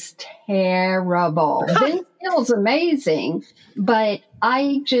 It was terrible. Vince Gill's amazing, but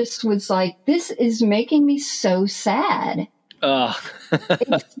I just was like, this is making me so sad.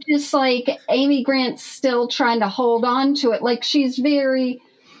 It's just like Amy Grant's still trying to hold on to it. Like, she's very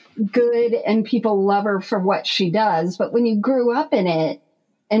good and people love her for what she does. But when you grew up in it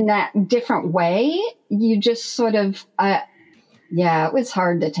in that different way, you just sort of, it was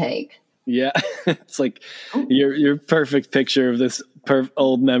hard to take. Yeah. It's like your perfect picture of this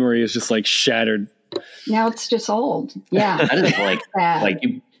old memory is just like shattered. Now it's just old. Yeah. That is like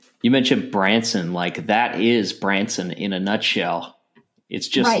you mentioned Branson, like that is Branson in a nutshell. It's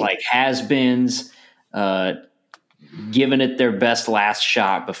just like has-beens giving it their best last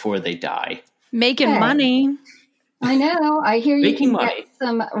shot before they die. Making money. I know. I hear you can money. get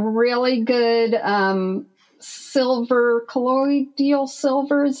some really good silver, colloidal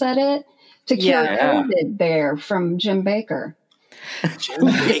silver, is that it? To cure COVID there from Jim Baker. Jim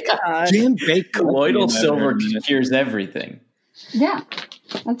Baker. Colloidal silver cures everything. Yeah,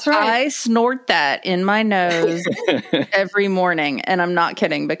 that's right. I snort that in my nose every morning. And I'm not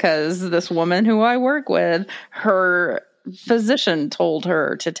kidding, because this woman who I work with, her physician told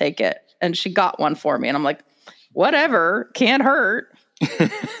her to take it. And she got one for me. And I'm like, whatever, can't hurt.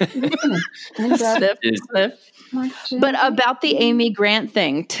 Sniff, sniff. But about the Amy Grant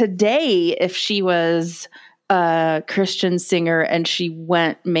thing, today, if she was a Christian singer and she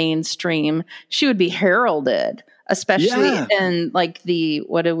went mainstream, she would be heralded, especially in like the,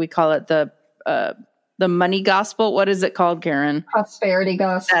 what do we call it? The money gospel. What is it called, Karen? Prosperity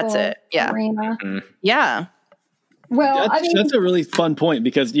gospel. That's it. Yeah. Arena. Mm-hmm. Yeah. Well, that's a really fun point,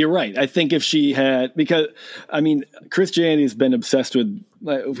 because you're right. I think if she had, because I mean, Christianity has been obsessed with,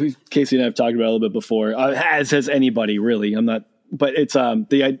 Casey and I have talked about it a little bit before, as has anybody really. I'm not, but it's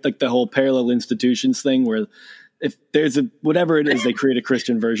the whole parallel institutions thing, where if there's whatever it is, they create a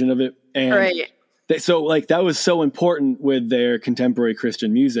Christian version of it, and so like that was so important with their contemporary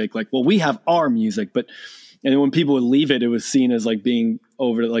Christian music. Like, well, we have our music, and when people would leave it, it was seen as like being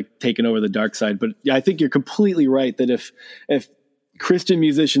taken over the dark side. But yeah, I think you're completely right that if Christian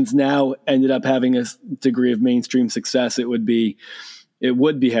musicians now ended up having a degree of mainstream success, it would be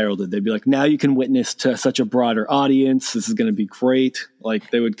heralded. They'd be like, now you can witness to such a broader audience. This is going to be great.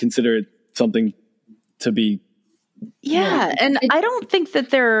 Like, they would consider it something to be. Yeah. And I don't think that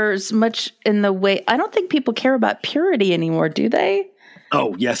there's much in the way. I don't think people care about purity anymore, do they?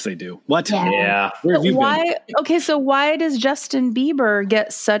 Oh, yes, they do. What? Yeah. Where have you been? Okay, so why does Justin Bieber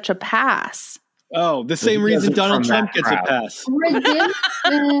get such a pass? Oh, the same reason Donald Trump gets a pass.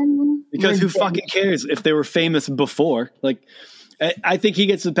 Because who fucking cares if they were famous before? Like, I think he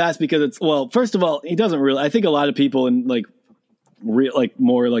gets the pass because it's, well, first of all, he doesn't really. I think a lot of people in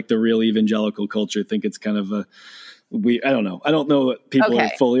more like the real evangelical culture think it's kind of I don't know. I don't know that people are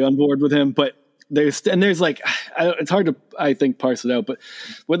fully on board with him, but there's like, it's hard to, I think, parse it out, but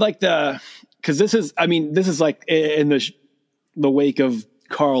with like because this is like in the wake of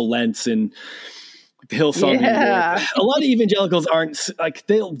Carl Lentz and Hillsong. Yeah. A lot of evangelicals aren't like,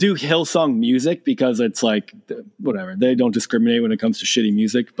 they'll do Hillsong music because it's like, whatever, they don't discriminate when it comes to shitty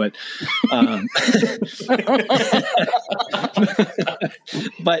music, but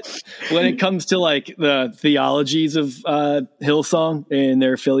but when it comes to like the theologies of Hillsong and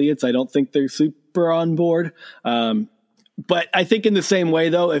their affiliates, I don't think they're super on board. But I think in the same way,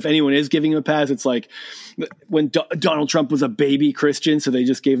 though, if anyone is giving him a pass, it's like when Donald Trump was a baby Christian, so they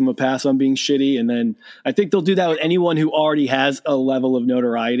just gave him a pass on being shitty. And then I think they'll do that with anyone who already has a level of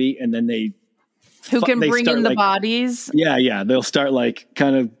notoriety, and then who can bring in the bodies. Yeah. They'll start like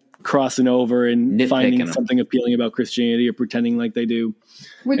kind of crossing over and finding something appealing about Christianity or pretending like they do.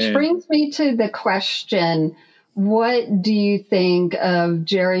 Which brings me to the question, what do you think of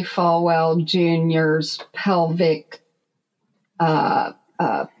Jerry Falwell Jr.'s pelvic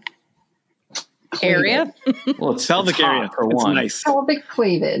area? Well, it's pelvic area for one. Nice. Pelvic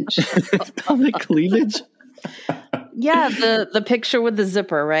cleavage. Pelvic cleavage? Yeah, the picture with the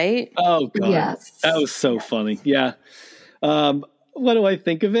zipper, right? Oh, God. Yes. That was so funny. Yeah. What do I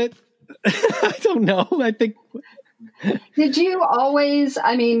think of it? I don't know. I think. Did you always,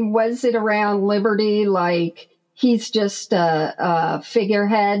 was it around Liberty, like he's just a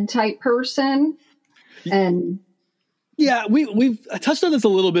figurehead type person? And yeah, we've touched on this a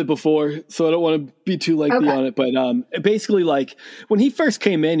little bit before, so I don't want to be too lengthy on it. But basically, like when he first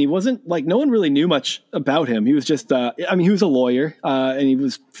came in, he wasn't like, no one really knew much about him. He was just, he was a lawyer, and he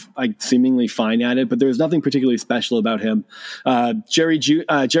was like seemingly fine at it, but there was nothing particularly special about him.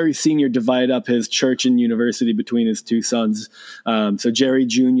 Jerry Sr. divided up his church and university between his two sons. So Jerry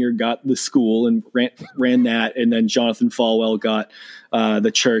Jr. got the school and ran that, and then Jonathan Falwell got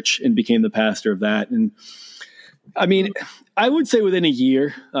the church and became the pastor of that. And I would say within a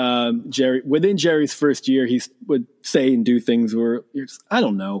year, within Jerry's first year, he would say and do things where I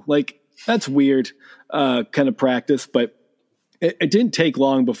don't know, like that's weird kind of practice, but it didn't take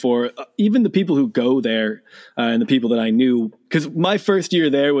long before even the people who go there and the people that I knew, because my first year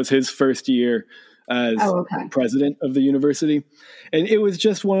there was his first year as president of the university. And it was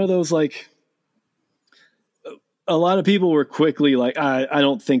just one of those, like, a lot of people were quickly like, I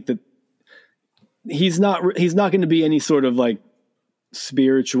don't think that he's not going to be any sort of like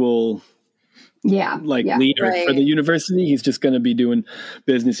spiritual leader for the university. He's just going to be doing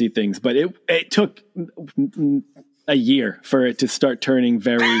businessy things. But it took a year for it to start turning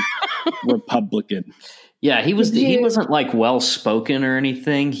very Republican. Yeah, he wasn't like well spoken or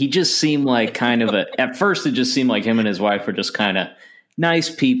anything. He just seemed like kind of at first it just seemed like him and his wife were just kind of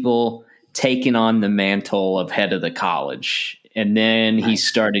nice people taking on the mantle of head of the college. And then he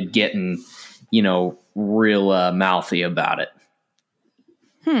started getting, real mouthy about it.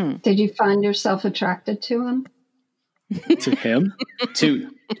 Did you find yourself attracted to him? To him?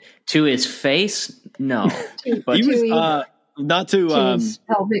 to his face? No. But he was not to his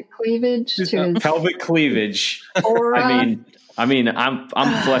pelvic cleavage, to his pelvic cleavage. aura. I mean, I'm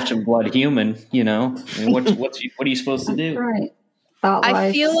flesh and blood human. What are you supposed to do? Right.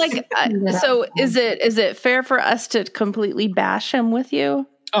 I feel like so. Is it fair for us to completely bash him with you?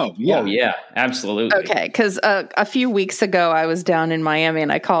 Oh yeah, yeah, absolutely. Okay, because a few weeks ago I was down in Miami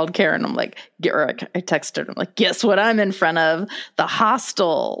and I called Karen. I'm like, I texted him like, guess what I'm in front of? The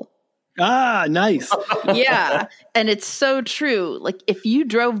Hostel. Ah, nice. Yeah, and it's so true. Like if you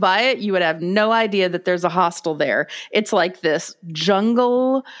drove by it, you would have no idea that there's a hostel there. It's like this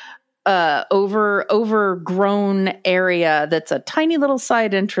jungle, overgrown area that's a tiny little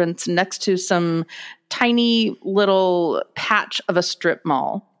side entrance next to some tiny little patch of a strip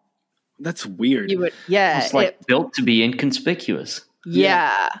mall. That's weird. It's like built to be inconspicuous.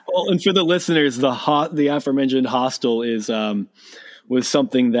 Yeah. Well, and for the listeners, the aforementioned hostel was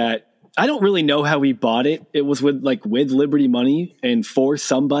something that I don't really know how we bought it. It was with Liberty money and for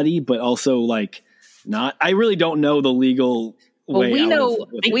somebody, but also like not. I really don't know the legal way. We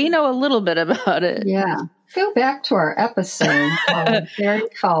know a little bit about it. Yeah. Go back to our episode called Jerry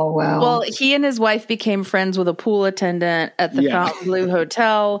Falwell. Well, he and his wife became friends with a pool attendant at the Fontainebleau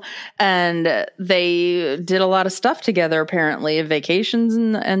Hotel, and they did a lot of stuff together, apparently, vacations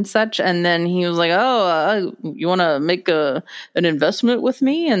and such. And then he was like, "Oh, you want to make an investment with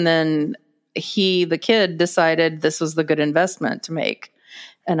me?" And then the kid, decided this was the good investment to make.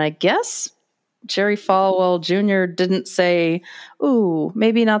 And I guess Jerry Falwell Jr. didn't say, "Ooh,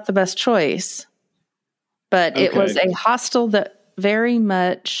 maybe not the best choice." But it was a hostel that very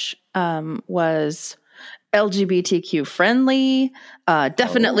much was LGBTQ friendly,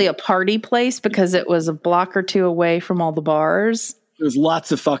 definitely a party place because it was a block or two away from all the bars. There's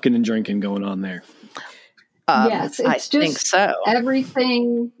lots of fucking and drinking going on there. Yes, I think so.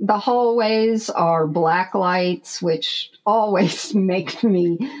 Everything, the hallways are black lights, which always make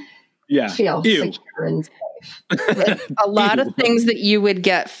me feel secure and safe. A lot of things that you would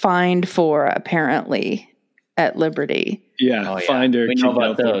get fined for, apparently. At Liberty. Yeah, Finder. We know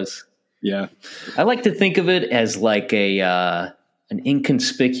about those. Yeah. I like to think of it as like an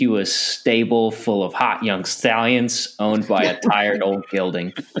inconspicuous stable full of hot young stallions owned by a tired old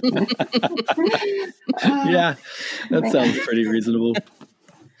gelding. Yeah, that sounds pretty reasonable.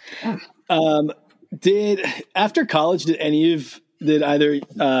 After college, did either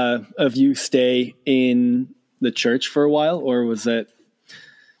of you stay in the church for a while, or was that?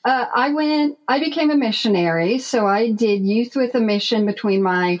 I became a missionary, so I did Youth with a Mission between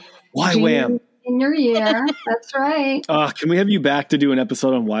my YWAM senior year. That's right. Can we have you back to do an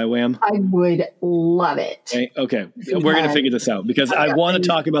episode on YWAM? I would love it. Okay. We're going to figure this out because I want to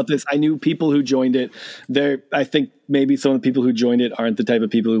talk about this. I knew people who joined it. I think maybe some of the people who joined it aren't the type of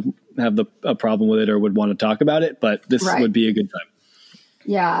people who have a problem with it or would want to talk about it, but this would be a good time.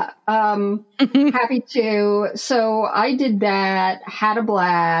 Yeah. Happy to. So I did that, had a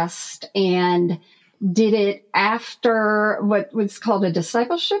blast, and did it after what was called a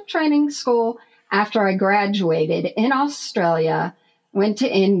discipleship training school after I graduated in Australia, went to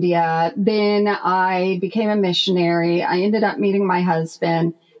India. Then I became a missionary. I ended up meeting my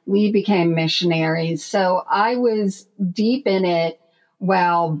husband. We became missionaries. So I was deep in it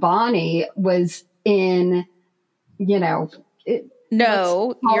while Bonnie was in,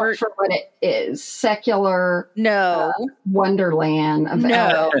 No, you're for what it is. Secular. No. Wonderland.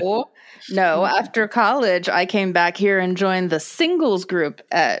 No. After college, I came back here and joined the singles group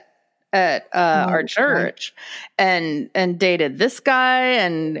at our church and dated this guy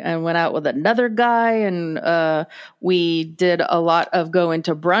and went out with another guy. And we did a lot of going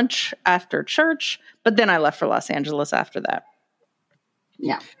to brunch after church, but then I left for Los Angeles after that.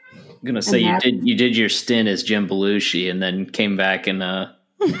 Yeah. I'm gonna say you did your stint as Jim Belushi and then came back and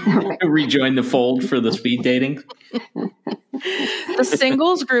rejoined the fold for the speed dating. The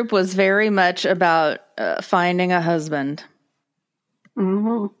singles group was very much about finding a husband.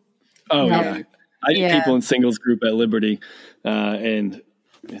 Mm-hmm. Oh yeah, I knew people in singles group at Liberty, and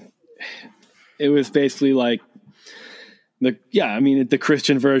it was basically like the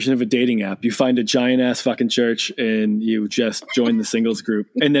Christian version of a dating app. You find a giant ass fucking church and you just join the singles group.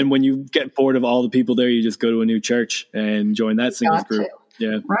 And then when you get bored of all the people there, you just go to a new church and join that singles group.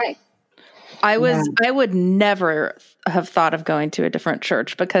 Yeah. Right. I would never have thought of going to a different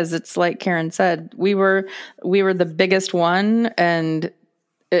church, because it's like Karen said, we were the biggest one, and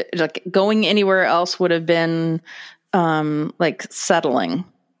like going anywhere else would have been like settling.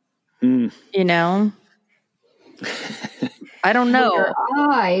 You know, I don't know.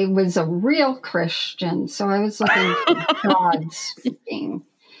 I was a real Christian, so I was looking for God speaking.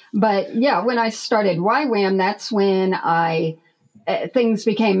 But yeah, when I started YWAM, that's when things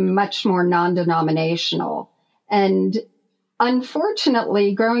became much more non-denominational. And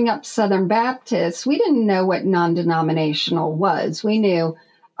unfortunately, growing up Southern Baptist, we didn't know what non-denominational was. We knew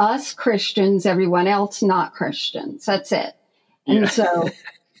us Christians, everyone else not Christians. That's it. And so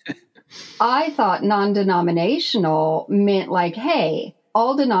I thought non-denominational meant like, hey,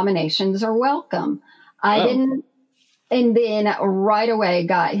 all denominations are welcome. I didn't. And then right away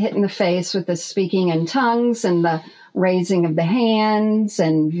got hit in the face with the speaking in tongues and the raising of the hands,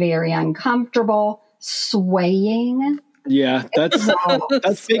 and very uncomfortable, swaying. Yeah, that's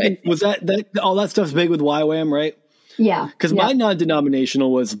big. Was that all that stuff's big with YWAM, right? Yeah. Because my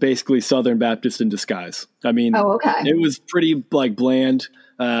non-denominational was basically Southern Baptist in disguise. I mean, it was pretty like bland.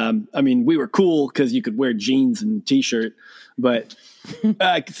 I mean, we were cool because you could wear jeans and t-shirt, but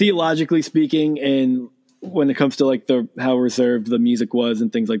theologically speaking, and when it comes to like how reserved the music was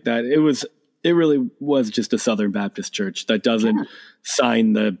and things like that, it really was just a Southern Baptist church that doesn't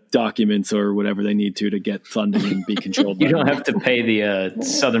sign the documents or whatever they need to get funding and be controlled. You don't have to pay the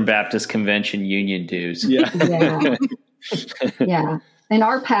Southern Baptist Convention union dues. Yeah. Yeah. And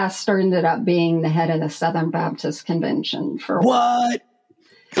our pastor ended up being the head of the Southern Baptist Convention for a while. What?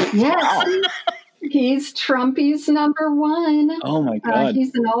 Yes. He's Trumpy's number one. Oh my God.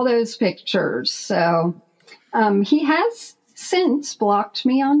 He's in all those pictures. So he has since blocked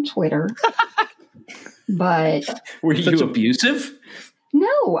me on Twitter. But were you abusive?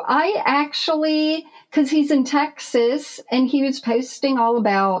 No, I actually, because he's in Texas and he was posting all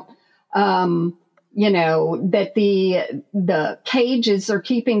about that the cages they're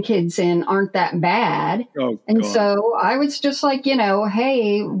keeping kids in aren't that bad. Oh, and God. So I was just like,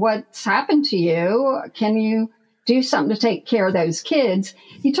 hey, what's happened to you? Can you do something to take care of those kids?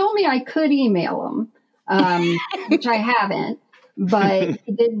 He told me I could email him, which I haven't, but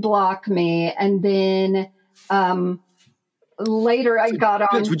he did block me. And then later I got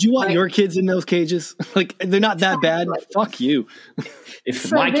on. Would you want your kids in those cages? Like, they're not that bad. Fuck you.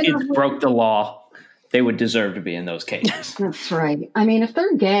 If my kids broke the law, they would deserve to be in those cages. That's right. I mean, if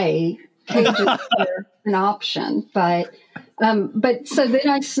they're gay, cages are an option. But so then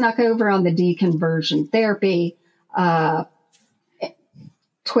I snuck over on the Deconversion Therapy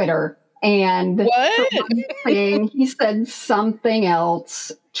Twitter, and he said something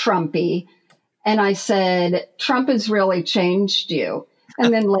else Trumpy, and I said, Trump has really changed you.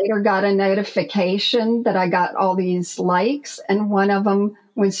 And then later got a notification that I got all these likes, and one of them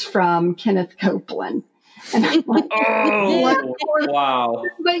was from Kenneth Copeland. And I'm like, wow.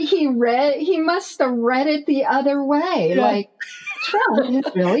 But he must have read it the other way. Yeah. Like, Trump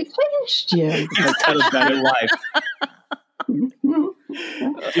has really changed you. That's had a better life.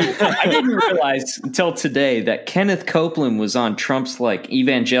 I didn't realize until today that Kenneth Copeland was on Trump's like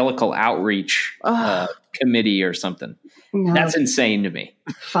evangelical outreach committee or something. No. That's insane to me.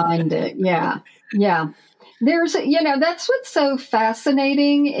 Find it. Yeah. Yeah. There's, that's what's so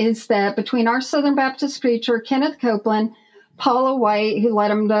fascinating is that between our Southern Baptist preacher, Kenneth Copeland, Paula White, who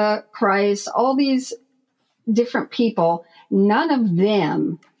led him to Christ, all these different people, none of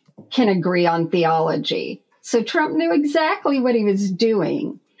them can agree on theology. So Trump knew exactly what he was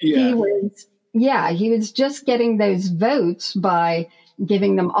doing. Yeah. He was just getting those votes by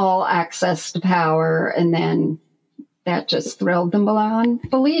giving them all access to power, and then that just thrilled them beyond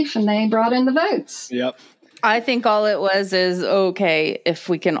belief, and they brought in the votes. Yep. I think all it was is, okay, if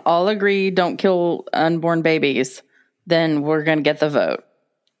we can all agree don't kill unborn babies, then we're going to get the vote.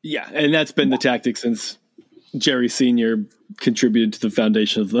 Yeah, and that's been the tactic since Jerry Sr. contributed to the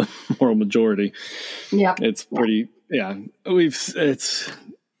foundation of the moral majority. Yeah. It's pretty, it's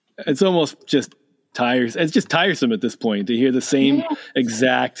almost just tiresome. It's just tiresome at this point to hear the same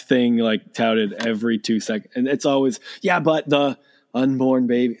exact thing like touted every 2 seconds. And it's always, but the unborn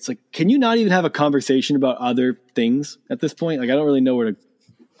baby. It's like, can you not even have a conversation about other things at this point? Like, I don't really know where to.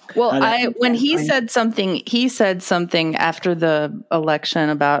 Well, when he said something after the election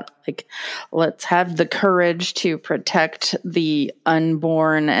about like, let's have the courage to protect the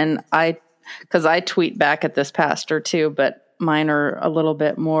unborn. And because I tweet back at this pastor too, but mine are a little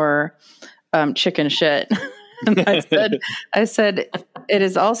bit more chicken shit. And I said, it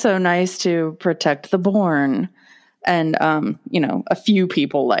is also nice to protect the born. And, a few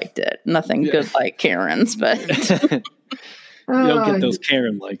people liked it. Nothing good like Karen's, but you don't get those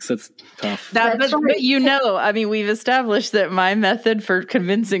Karen likes. That's tough. But we've established that my method for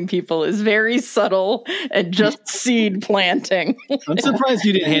convincing people is very subtle and just seed planting. I'm surprised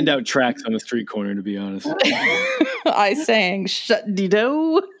you didn't hand out tracts on the street corner, to be honest. I sang shut de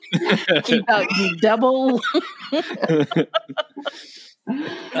do, keep out de double.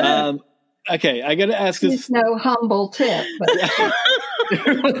 Okay, I got to ask this. No humble tip. But.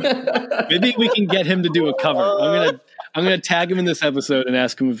 Maybe we can get him to do a cover. I'm gonna tag him in this episode and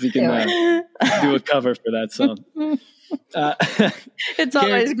ask him if he can do a cover for that song. It's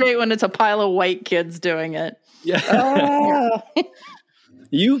always great when it's a pile of white kids doing it. Yeah.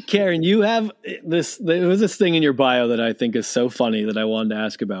 Karen, you have this. There was this thing in your bio that I think is so funny that I wanted to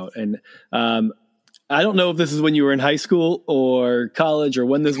ask about, and I don't know if this is when you were in high school or college or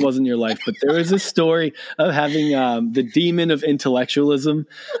when this was in your life, but there was this story of having the demon of intellectualism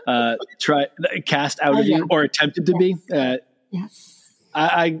cast out of you, or attempted to be. Yes.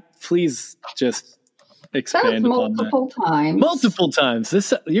 I please just expand upon that. Multiple times.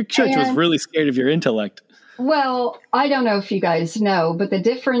 Your church was really scared of your intellect. Well, I don't know if you guys know, but the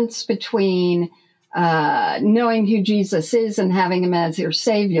difference between knowing who Jesus is and having him as your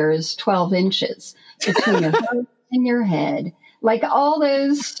savior is 12 inches between your heart and your head. Like all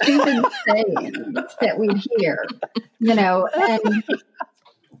those stupid sayings that we'd hear, and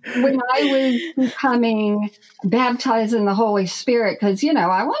when I was becoming baptized in the Holy Spirit, because,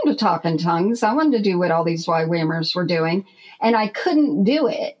 I wanted to talk in tongues. I wanted to do what all these YWAMers were doing, and I couldn't do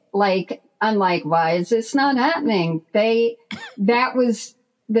it. I'm like, why is this not happening? That was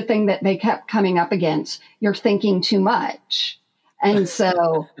the thing that they kept coming up against. You're thinking too much. And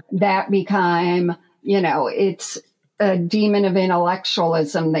so that became, it's a demon of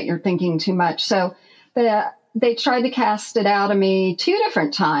intellectualism that you're thinking too much. So they tried to cast it out of me 2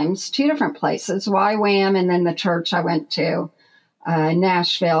 different times, 2 different places, YWAM and then the church I went to,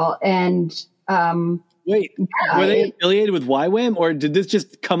 Nashville. And wait, were they affiliated with YWAM, or did this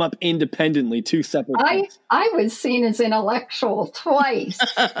just come up independently, 2 separate things? I was seen as intellectual twice,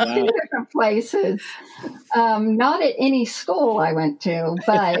 2 different places. Not at any school I went to,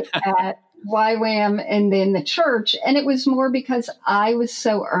 but at YWAM and then the church. And it was more because I was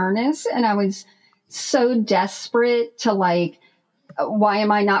so earnest and I was so desperate to why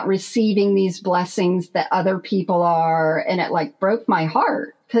am I not receiving these blessings that other people are? And it broke my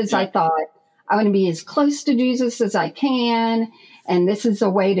heart because I thought, I want to be as close to Jesus as I can, and this is a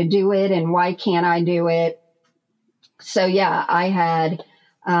way to do it, and why can't I do it? So, I had,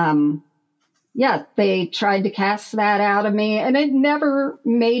 they tried to cast that out of me, and it never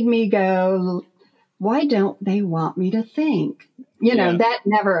made me go, why don't they want me to think? That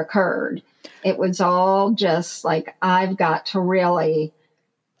never occurred. It was all just I've got to really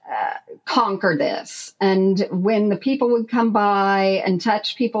conquer this. And when the people would come by and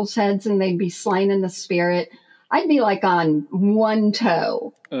touch people's heads and they'd be slain in the spirit, I'd be on one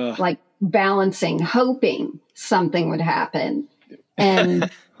toe, balancing, hoping something would happen. And,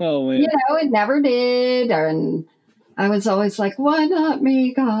 it never did. And I was always why not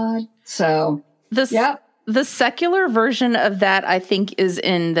me, God? So, the secular version of that, I think, is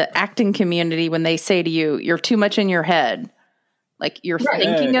in the acting community when they say to you, you're too much in your head. You're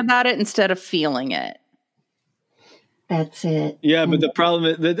thinking about it instead of feeling it. That's it. Yeah, but the problem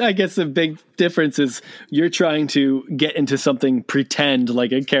is, I guess the big difference is you're trying to get into something pretend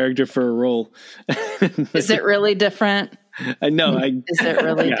like a character for a role. Is it really different? I know. Is it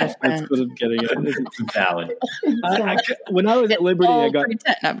really different? That's what I'm getting at. It's valid. When I was at Liberty,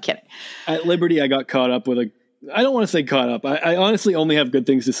 I'm kidding. At Liberty, I got caught up with I don't want to say caught up. I honestly only have good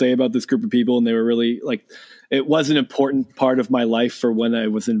things to say about this group of people, and they were really it was an important part of my life for when I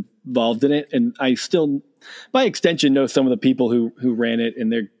was involved in it. And I still, by extension, know some of the people who ran it, and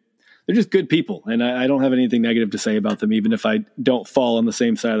they're just good people. And I don't have anything negative to say about them, even if I don't fall on the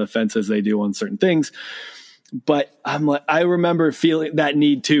same side of the fence as they do on certain things. But I remember feeling that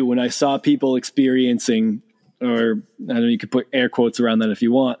need too, when I saw people experiencing, or I don't know, you could put air quotes around that if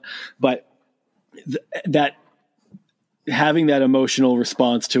you want, but that having that emotional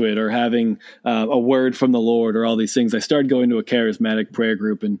response to it, or having a word from the Lord, or all these things. I started going to a charismatic prayer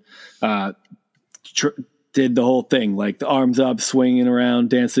group and did the whole thing, the arms up, swinging around,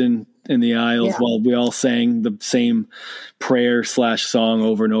 dancing in the aisles while we all sang the same prayer / song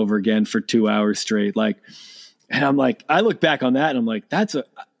over and over again for 2 hours straight. And I'm I look back on that and I'm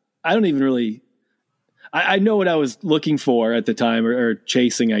I don't even really, I know what I was looking for at the time, or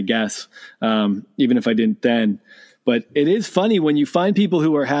chasing, I guess, even if I didn't then. But it is funny when you find people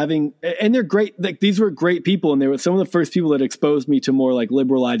who are having, and they're great. Like these were great people, and they were some of the first people that exposed me to more like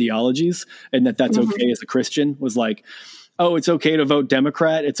liberal ideologies, and that's okay as a Christian. Was like, oh, it's okay to vote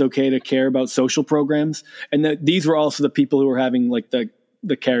Democrat. It's okay to care about social programs, and these were also the people who were having like the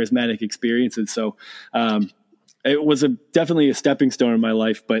charismatic experiences. So it was definitely a stepping stone in my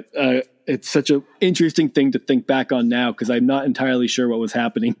life, but it's such an interesting thing to think back on now because I'm not entirely sure what was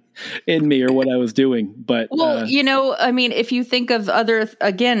happening in me or what I was doing. But I mean, if you think of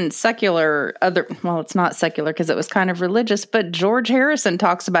secular, well, it's not secular because it was kind of religious, but George Harrison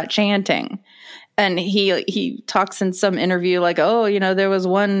talks about chanting. And he talks in some interview like, there was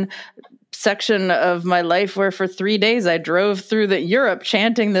one section of my life where for 3 days I drove through Europe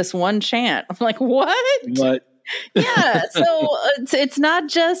chanting this one chant. I'm like, what? Yeah. So it's not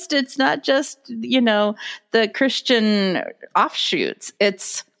just, the Christian offshoots.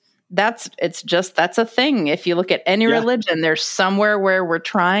 That's a thing. If you look at any religion, there's somewhere where we're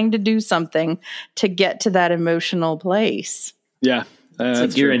trying to do something to get to that emotional place. Yeah. It's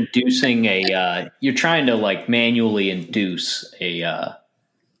like you're inducing you're trying to like manually induce like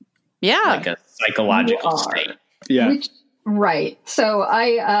a psychological state. Yeah. Right. So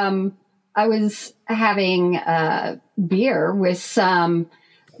I was having beer with some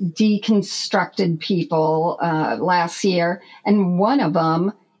deconstructed people last year, and one of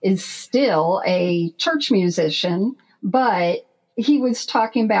them is still a church musician, but he was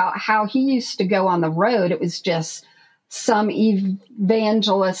talking about how he used to go on the road. It was just some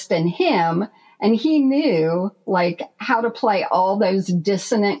evangelist and him, and he knew like how to play all those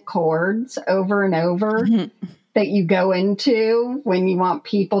dissonant chords over and over that you go into when you want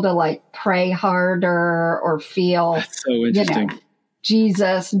people to like pray harder or feel That's so interesting.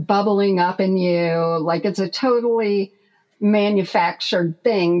 Jesus bubbling up in you. Like it's a totally manufactured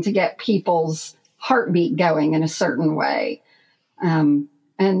thing to get people's heartbeat going in a certain way. And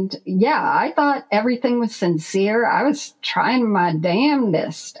I thought everything was sincere. I was trying my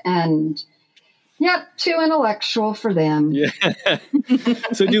damnedest, and too intellectual for them. Yeah.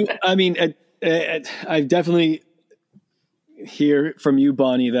 So I definitely hear from you,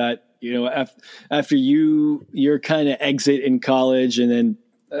 Bonnie, that, after your kind of exit in college and then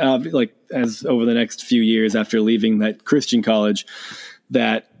as over the next few years after leaving that Christian college,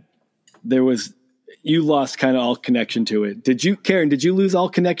 that you lost kind of all connection to it. Karen, did you lose all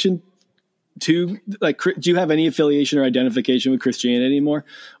connection to, like, do you have any affiliation or identification with Christianity anymore?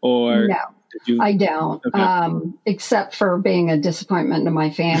 Or no, I don't, except for being a disappointment to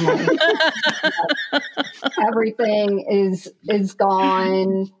my family. Everything is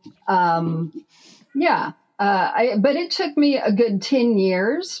gone. But it took me a good 10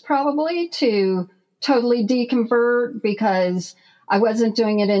 years probably to totally deconvert, because I wasn't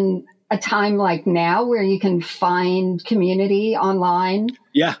doing it in a time like now where you can find community online.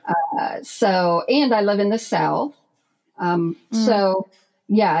 Yeah. And I live in the South. It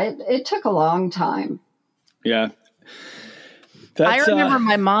took a long time. Yeah. I remember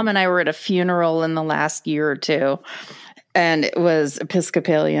my mom and I were at a funeral in the last year or two, and it was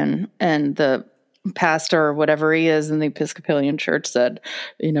Episcopalian, and the pastor or whatever he is in the Episcopalian church said,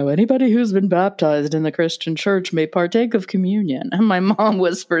 anybody who's been baptized in the Christian church may partake of communion. And my mom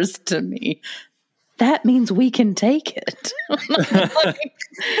whispers to me, that means we can take it.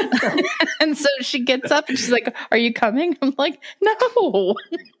 And so she gets up and she's like, are you coming? I'm like, no,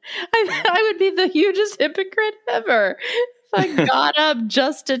 I would be the hugest hypocrite ever if I got up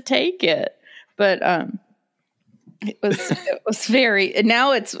just to take it. But it was very,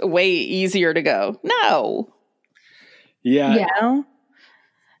 now it's way easier to go, no. Yeah.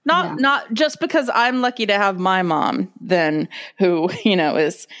 Not just because I'm lucky to have my mom then, who,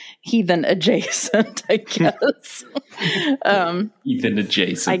 is heathen adjacent, I guess. Heathen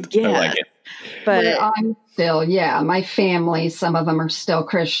adjacent. I guess. I like it. But I'm still, my family, some of them are still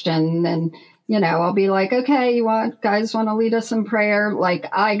Christian, and, I'll be like, okay, guys want to lead us in prayer? Like,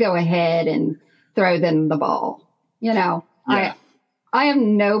 I go ahead and throw them the ball. I have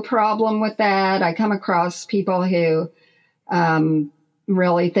no problem with that. I come across people who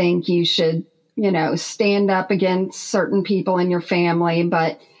really think you should, stand up against certain people in your family.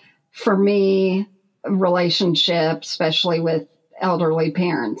 But for me, relationship, especially with elderly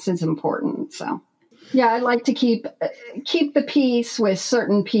parents, is important. So, I like to keep the peace with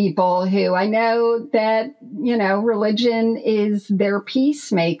certain people who I know that, religion is their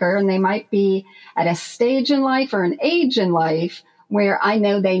peacemaker, and they might be at a stage in life or an age in life where I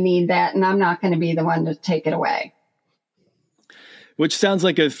know they need that, and I'm not going to be the one to take it away. Which sounds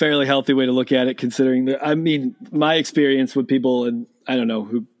like a fairly healthy way to look at it, considering my experience with people, and I don't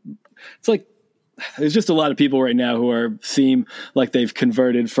know it's like, there's just a lot of people right now who seem like they've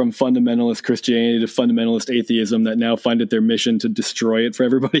converted from fundamentalist Christianity to fundamentalist atheism that now find it their mission to destroy it for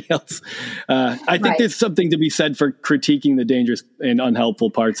everybody else. I think there's something to be said for critiquing the dangerous and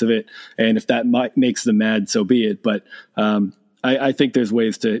unhelpful parts of it. And if that makes them mad, so be it. But I think there's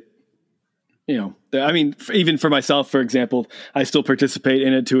ways to, I mean, even for myself, for example, I still participate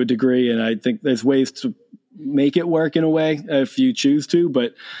in it to a degree. And I think there's ways to make it work in a way if you choose to,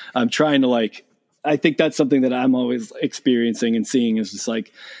 but I'm trying to I think that's something that I'm always experiencing and seeing is just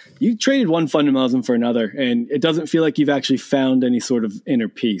you traded one fundamentalism for another and it doesn't feel like you've actually found any sort of inner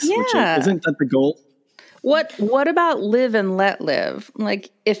peace, which isn't that the goal? What about live and let live?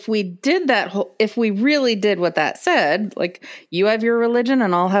 If we did that, if we really did what that said, you have your religion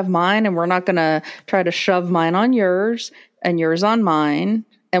and I'll have mine, and we're not going to try to shove mine on yours and yours on mine,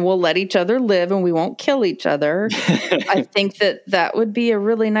 and we'll let each other live and we won't kill each other. I think that would be a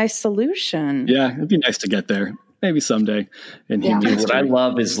really nice solution. Yeah, it'd be nice to get there. Maybe someday. What I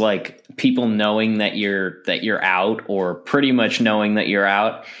love is people knowing that you're out, or pretty much knowing that you're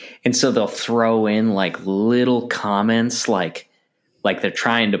out. And so they'll throw in little comments like they're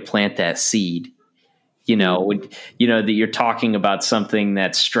trying to plant that seed. That you're talking about something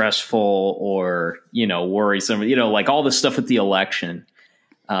that's stressful or, worrisome, all the stuff with the election.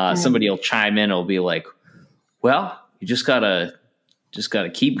 Somebody will chime in. It'll be like, well, you just gotta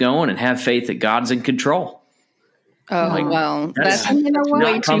keep going and have faith that God's in control. Oh, well, that's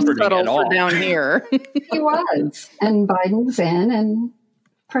way too subtle for down here. He was, and Biden's in, and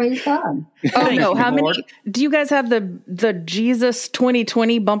praise God. Oh no! How many do you guys have the Jesus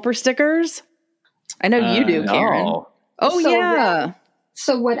 2020 bumper stickers? I know you do, Karen. No. Oh yeah.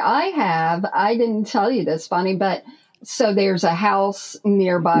 So what I have, I didn't tell you this, Bonnie, but. So there's a house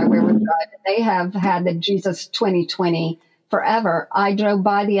nearby where we're driving. They have had the Jesus 2020 forever. I drove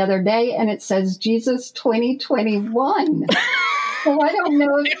by the other day and it says Jesus 2021. So I don't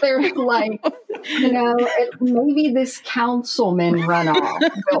know if they're maybe this councilman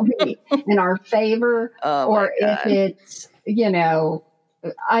runoff will be in our favor, or if it's,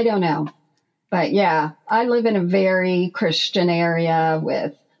 I don't know. But yeah, I live in a very Christian area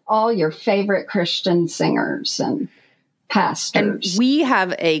with all your favorite Christian singers and pastors. And we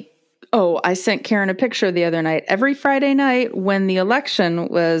have I sent Karen a picture the other night. Every Friday night when the election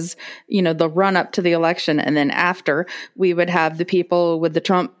was, the run up to the election, and then after, we would have the people with the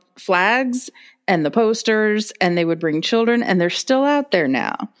Trump flags and the posters, and they would bring children, and they're still out there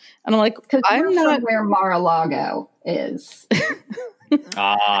now. And I'm like, I'm not from where Mar-a-Lago is.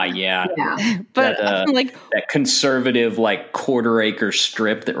 Yeah. But that conservative, 1/4-acre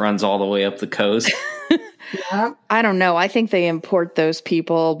strip that runs all the way up the coast. Yeah. I don't know. I think they import those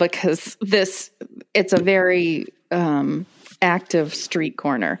people because it's a very active street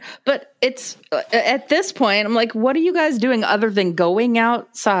corner. But it's at this point, I'm like, what are you guys doing other than going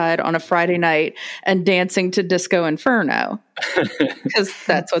outside on a Friday night and dancing to Disco Inferno? Because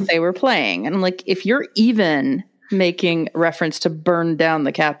that's what they were playing. And I'm like, if you're even making reference to burn down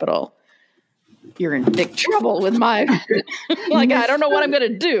the Capitol, you're in big trouble with my I don't know what I'm going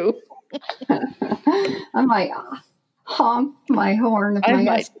to do. I might honk my horn. If I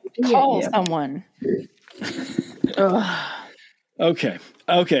might call someone. Okay.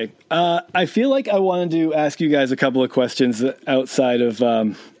 I feel like I wanted to ask you guys a couple of questions outside of,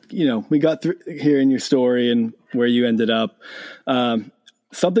 we got through hearing your story and where you ended up.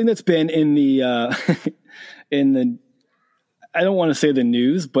 Something that's been in the I don't want to say the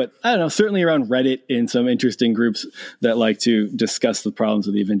news, but I don't know, certainly around Reddit in some interesting groups that like to discuss the problems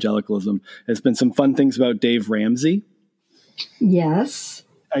of evangelicalism. There's been some fun things about Dave Ramsey. Yes.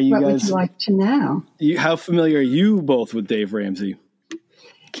 What would you like to know? How familiar are you both with Dave Ramsey?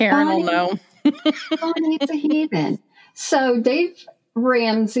 Karen will know. Bonnie's a heathen. So Dave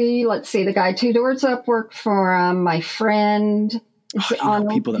Ramsey, let's see, the guy 2 doors up worked for my friend. On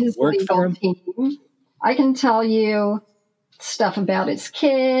people that work for him? Team. I can tell you stuff about his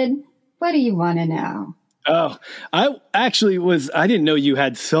kid. What do you want to know? Oh, I didn't know you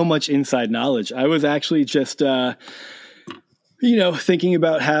had so much inside knowledge. I was actually just, thinking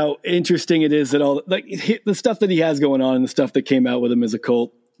about how interesting it is that all the stuff that he has going on and the stuff that came out with him as a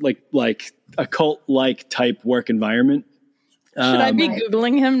cult, like a cult-like type work environment. Should I be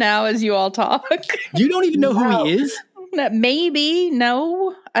Googling him now as you all talk? You don't even know who he is? Maybe.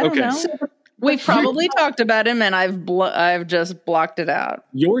 No, I don't know. We've probably talked about him, and I've just blocked it out.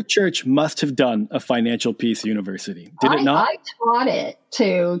 Your church must have done a Financial Peace University, did it not? I taught it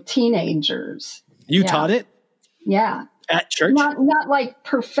to teenagers. You taught it? Yeah. At church? Not like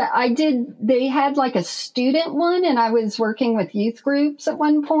perfect. I did. They had like a student one, and I was working with youth groups at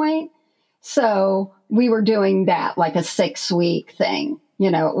one point. So we were doing that like a 6-week thing.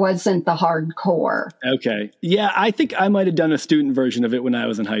 It wasn't the hardcore. Okay. Yeah, I think I might have done a student version of it when I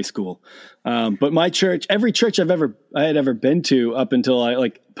was in high school. But my church, every church I had ever been to up until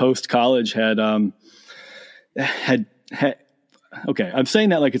I post college had, okay, I'm saying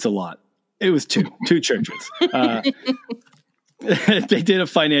that like it's a lot. It was two churches. They did a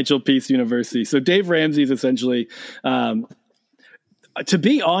Financial Peace University. So Dave Ramsey is essentially, to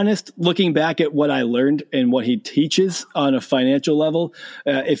be honest, looking back at what I learned and what he teaches on a financial level,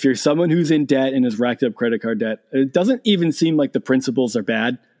 if you're someone who's in debt and has racked up credit card debt, it doesn't even seem like the principles are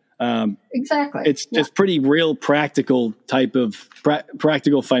bad. Exactly. It's just pretty real practical type of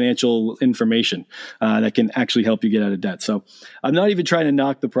practical financial information that can actually help you get out of debt. So I'm not even trying to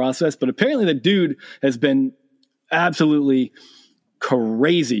knock the process, but apparently the dude has been absolutely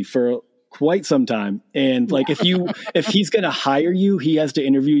crazy for quite some time. And if he's going to hire you, he has to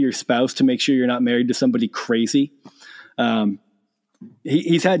interview your spouse to make sure you're not married to somebody crazy.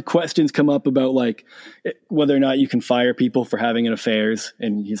 He's had questions come up about whether or not you can fire people for having affairs.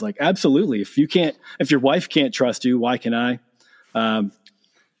 And he's like, absolutely. If your wife can't trust you, why can I?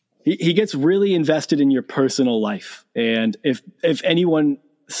 He gets really invested in your personal life. And if anyone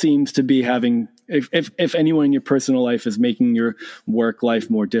seems to be having, if anyone in your personal life is making your work life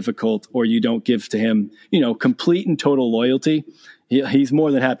more difficult, or you don't give to him, complete and total loyalty, he's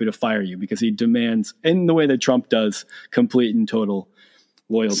more than happy to fire you, because he demands, in the way that Trump does, complete and total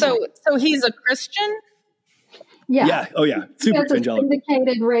loyalty. So he's a Christian? Yeah. Yeah. Oh, yeah. Super evangelical.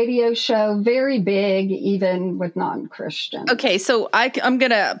 Syndicated radio show, very big, even with non-Christians. Okay, so I'm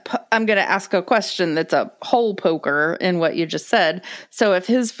gonna ask a question that's a hole poker in what you just said. So if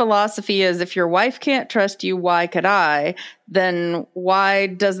his philosophy is, if your wife can't trust you, why could I? Then why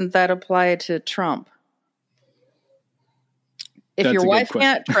doesn't that apply to Trump? If That's your a good wife question.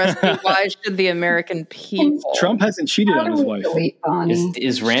 can't trust you, why should the American people? Trump hasn't cheated on his wife.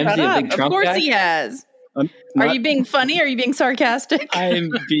 Is Ramsey Shut a up. big Trump Of course guy? he has. Are you being funny? Are you being sarcastic?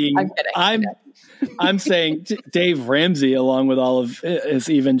 I'm being. I'm kidding. I'm saying Dave Ramsey, along with all of his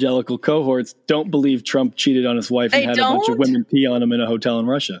evangelical cohorts, don't believe Trump cheated on his wife and They had a bunch of don't? women pee on him in a hotel in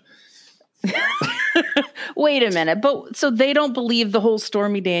Russia. Wait a minute. But so they don't believe the whole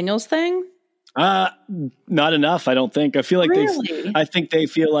Stormy Daniels thing? Not enough, I don't think. I feel like Really? I think they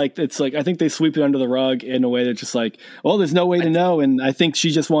feel like I think they sweep it under the rug in a way that's just well, there's no way to know. And I think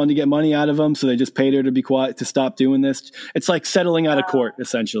she just wanted to get money out of him. So they just paid her to be quiet, to stop doing this. It's like settling out of court,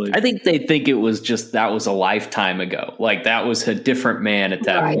 essentially. I think they think it was just, that was a lifetime ago. That was a different man at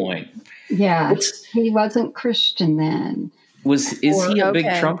that point. Yeah. He wasn't Christian then. Is he a big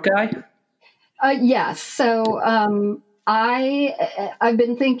Okay. Trump guy? Yes. So, I've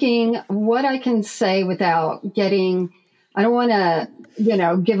been thinking what I can say without getting, I don't want to,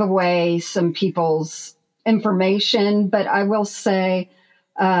 give away some people's information, but I will say,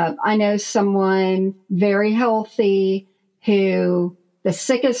 I know someone very healthy who, the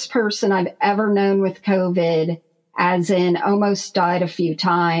sickest person I've ever known with COVID, as in almost died a few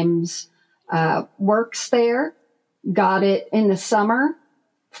times, works there, got it in the summer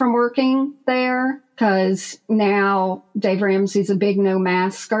from working there, because now Dave Ramsey's a big no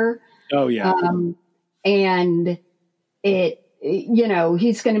masker. Oh, yeah. And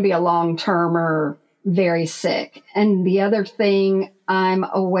he's going to be a long-termer, very sick. And the other thing I'm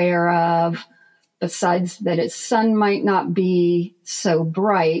aware of, besides that his sun might not be so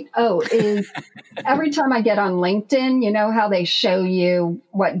bright, is every time I get on LinkedIn, you know how they show you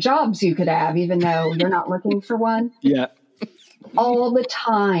what jobs you could have, even though you're not looking for one? Yeah. All the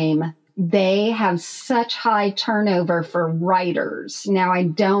time, they have such high turnover for writers. Now, that's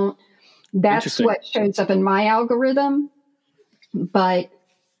Interesting. what shows up in my algorithm, but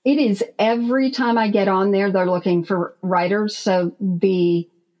it is every time I get on there, they're looking for writers. So the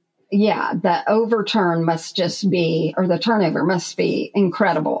overturn must just be, or the turnover must be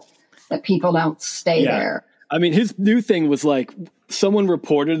incredible that people don't stay there. I mean, his new thing was someone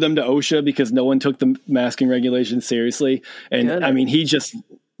reported them to OSHA because no one took the masking regulations seriously. And Good. I mean, he just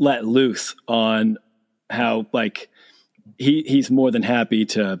let loose on how he's more than happy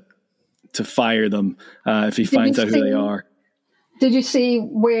to fire them if he finds out who they are. Did you see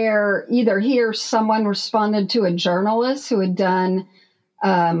where either he or someone responded to a journalist who had done,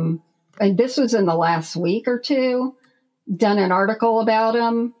 and this was in the last week or two, done an article about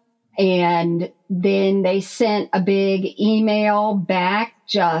him, and then they sent a big email back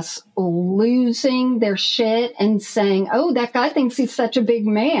just losing their shit and saying, oh, that guy thinks he's such a big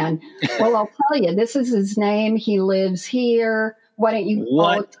man. Well, I'll tell you, this is his name. He lives here. Why don't you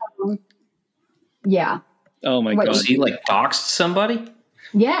tell him? Yeah. Oh my God. Was he doxed somebody?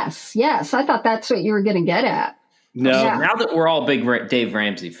 Yes. I thought that's what you were going to get at. No. Yeah. Now that we're all big Dave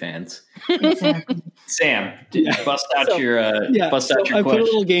Ramsey fans, Exactly. Sam, bust out your I put a question.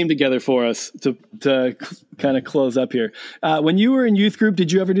 little game together for us to kind of close up here. When you were in youth group,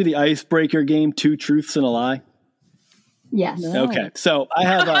 did you ever do the icebreaker game, 2 Truths and a Lie? Yes. No. Okay, so I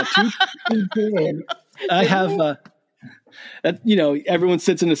have We did. I have everyone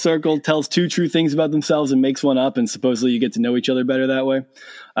sits in a circle, tells 2 true things about themselves, and makes one up, and supposedly you get to know each other better that way.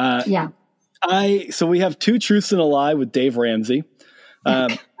 Yeah. So we have 2 truths and a lie with Dave Ramsey.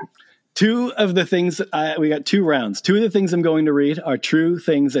 2 of the things we got 2 rounds. 2 of the things I'm going to read are true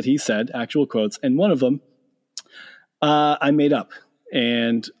things that he said, actual quotes, and one of them I made up.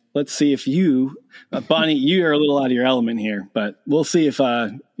 And let's see if you, Bonnie, you are a little out of your element here, but we'll see if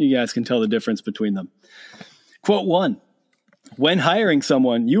you guys can tell the difference between them. Quote 1. When hiring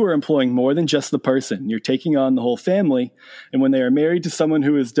someone, you are employing more than just the person. You're taking on the whole family. And when they are married to someone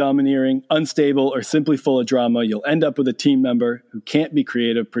who is domineering, unstable, or simply full of drama, you'll end up with a team member who can't be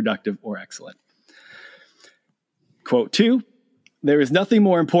creative, productive, or excellent. Quote 2. There is nothing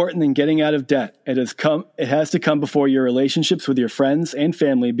more important than getting out of debt. It has to come before your relationships with your friends and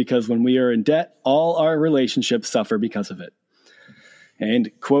family, because when we are in debt, all our relationships suffer because of it.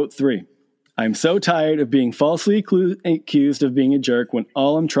 And quote 3. I'm so tired of being falsely accused of being a jerk when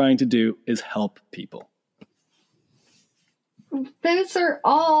all I'm trying to do is help people. Those are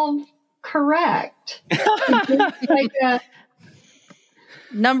all correct.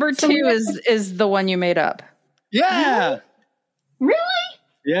 Number 2 is the one you made up. Yeah. Really?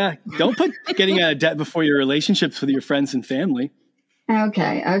 Yeah. Don't put getting out of debt before your relationships with your friends and family.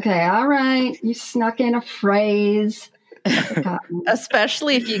 Okay. All right. You snuck in a phrase.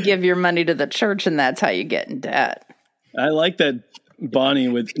 Especially if you give your money to the church and that's how you get in debt. I like that Bonnie,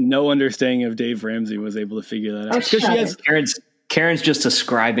 with no understanding of Dave Ramsey, was able to figure that out. Because she has Karen's just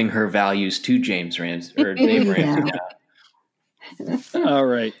ascribing her values to James Ramsey or Dave Ramsey. All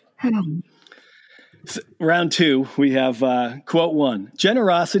right. Round 2, we have quote 1.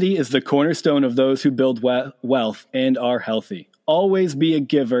 Generosity is the cornerstone of those who build wealth and are healthy. Always be a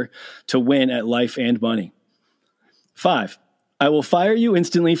giver to win at life and money. 5. I will fire you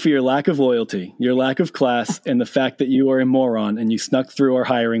instantly for your lack of loyalty, your lack of class, and the fact that you are a moron and you snuck through our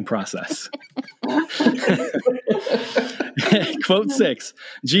hiring process. Quote 6.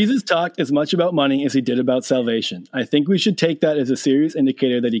 Jesus talked as much about money as he did about salvation. I think we should take that as a serious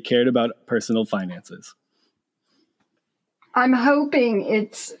indicator that he cared about personal finances. I'm hoping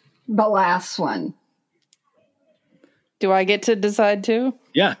it's the last one. Do I get to decide too?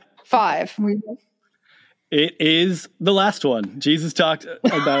 Yeah. 5. It is the last one. Jesus talked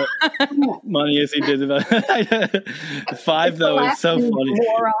about money as he did about 5, though. It's so funny.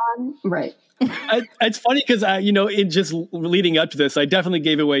 Moron. Right. It's funny because, in just leading up to this, I definitely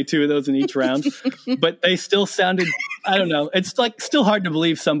gave away 2 of those in each round, but they still sounded, I don't know. It's still hard to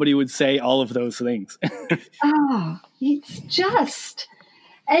believe somebody would say all of those things. It's just,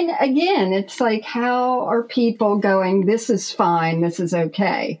 and again, it's like, how are people going, this is fine, this is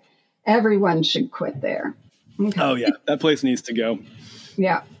okay. Everyone should quit there. Okay. Oh, yeah. That place needs to go.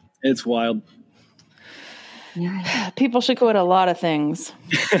 Yeah. It's wild. Yeah. People should quit a lot of things.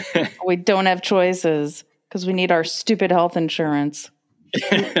 We don't have choices because we need our stupid health insurance.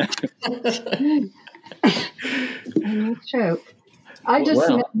 Joke. I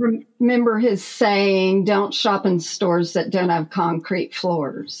just remember his saying, don't shop in stores that don't have concrete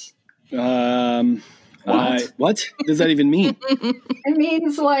floors. What does that even mean? It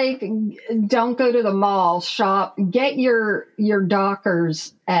means like, don't go to the mall, shop, get your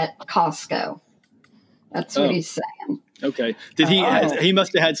Dockers at Costco. That's what he's saying. Okay. Did he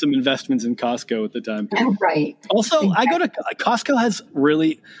must have had some investments in Costco at the time. Right. Also, I go to Costco has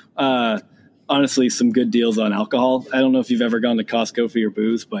really, honestly, some good deals on alcohol. I don't know if you've ever gone to Costco for your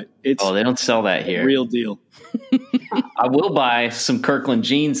booze, but it's they don't sell that here. Real deal. I will buy some Kirkland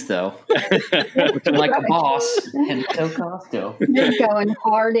jeans, though. Looking like a boss. And so Costco. You're going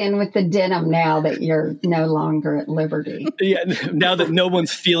hard in with the denim now that you're no longer at Liberty. Yeah, now that no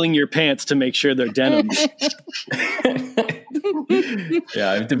one's feeling your pants to make sure they're denim.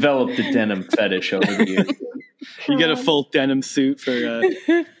 Yeah, I've developed a denim fetish over the years. You get a full denim suit for your...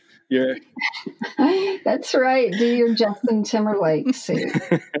 That's right. Do your Justin Timberlake suit.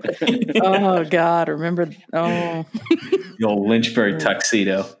 Oh, God. Remember. Oh. The old Lynchburg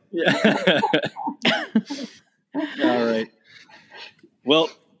tuxedo. Yeah. All right. Well,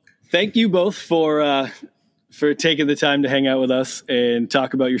 thank you both for taking the time to hang out with us and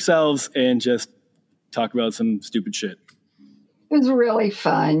talk about yourselves and just talk about some stupid shit. It was really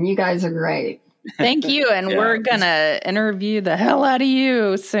fun. You guys are great. Thank you. And we're going to interview the hell out of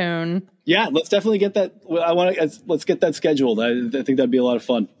you soon. Yeah, let's definitely get that. Let's get that scheduled. I think that'd be a lot of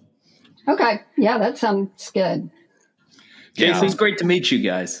fun. Okay. Yeah, that sounds good. Casey, yeah, it's great to meet you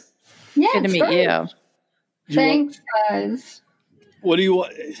guys. Yeah, Good to meet you. Thanks, guys. What do you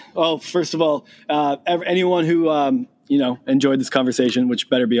want? Well, first of all, anyone who enjoyed this conversation, which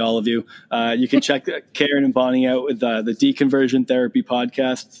better be all of you, you can check Karen and Bonnie out with the Deconversion Therapy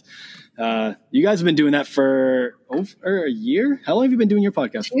podcasts. You guys have been doing that for over a year. How long have you been doing your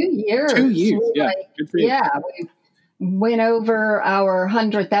podcast? 2 years. 2 years. Yeah. Good for you. Yeah. We went over our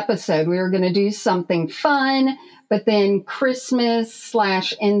 100th episode. We were going to do something fun, but then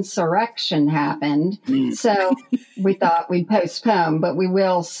Christmas/insurrection happened. So we thought we'd postpone, but we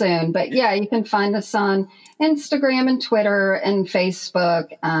will soon. But yeah, you can find us on Instagram and Twitter and Facebook,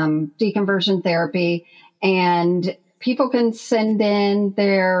 Deconversion Therapy. And people can send in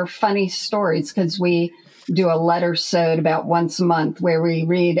their funny stories because we do a letter-sode about once a month where we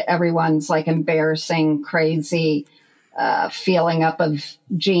read everyone's like embarrassing, crazy feeling up of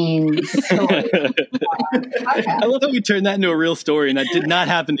jeans story. I love how we turned that into a real story, and that did not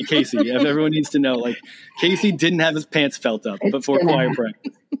happen to Casey. If everyone needs to know, like Casey didn't have his pants felt up before choir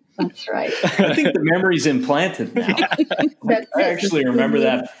practice. That's right. I think the memory's implanted now. I actually remember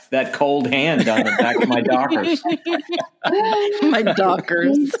that cold hand on the back of my Dockers. My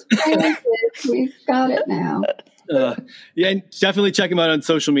Dockers. We've got it now. Yeah, and definitely check them out on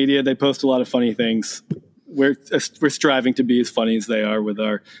social media. They post a lot of funny things. We're striving to be as funny as they are with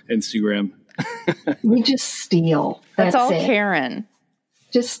our Instagram. We just steal. That's all it. Karen.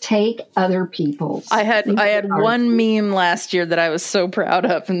 Just take other people's. I had one meme last year that I was so proud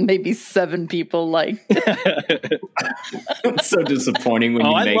of, and maybe 7 people liked it. It's so disappointing when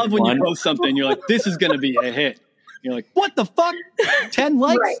you make love when one. you post something, you're like, this is going to be a hit. You're like, what the fuck? 10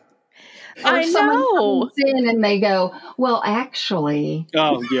 likes? Right. I know. Comes in and they go, well, actually.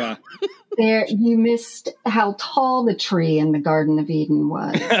 Oh, yeah. There, you missed how tall the tree in the Garden of Eden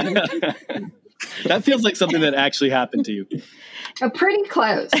was. That feels like something that actually happened to you. Pretty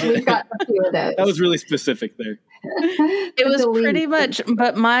close. We've got a few of those. That was really specific there. It was pretty much,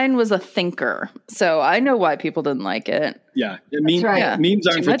 but mine was a thinker, so I know why people didn't like it. Yeah, That's right. Memes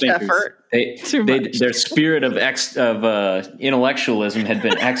aren't for thinkers. Effort. Their spirit of intellectualism had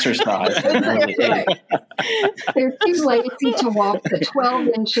been exercised. Right. They're too lazy to walk the 12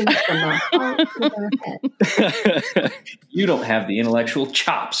 inches from their heart to their head. You don't have the intellectual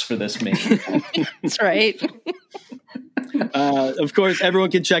chops for this, mate. That's right. Of course,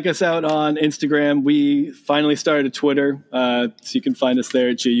 everyone can check us out on Instagram. We finally started a Twitter, so you can find us there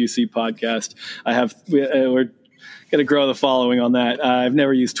at JUC Podcast. We're going to grow the following on that. I've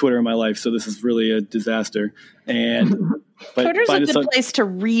never used Twitter in my life, so this is really a disaster. But Twitter's a good place to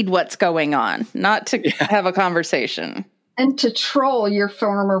read what's going on, not to have a conversation. And to troll your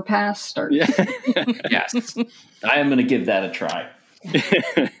former pastor. Yeah. Yes. I am going to give that a try.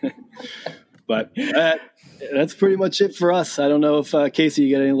 But that's pretty much it for us. I don't know if, Casey,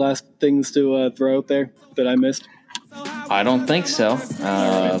 you got any last things to throw out there that I missed? I don't think so.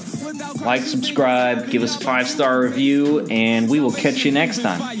 Like, subscribe, give us a 5-star review, and we will catch you next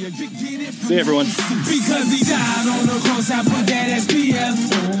time. See you, everyone. Because he died on the cross, I put that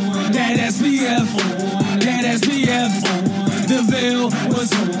SPF on, that SPF on, that SPF on. The veil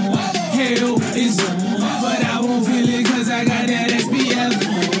was on, hell is on, but I won't feel it because I got that SPF on.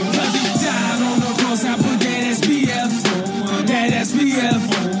 Because he died on the cross, I put that SPF on, that SPF on,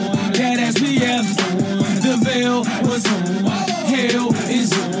 that SPF on. The veil was on, hell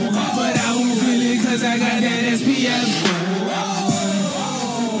is on, but I won't feel it because I got that SPF on.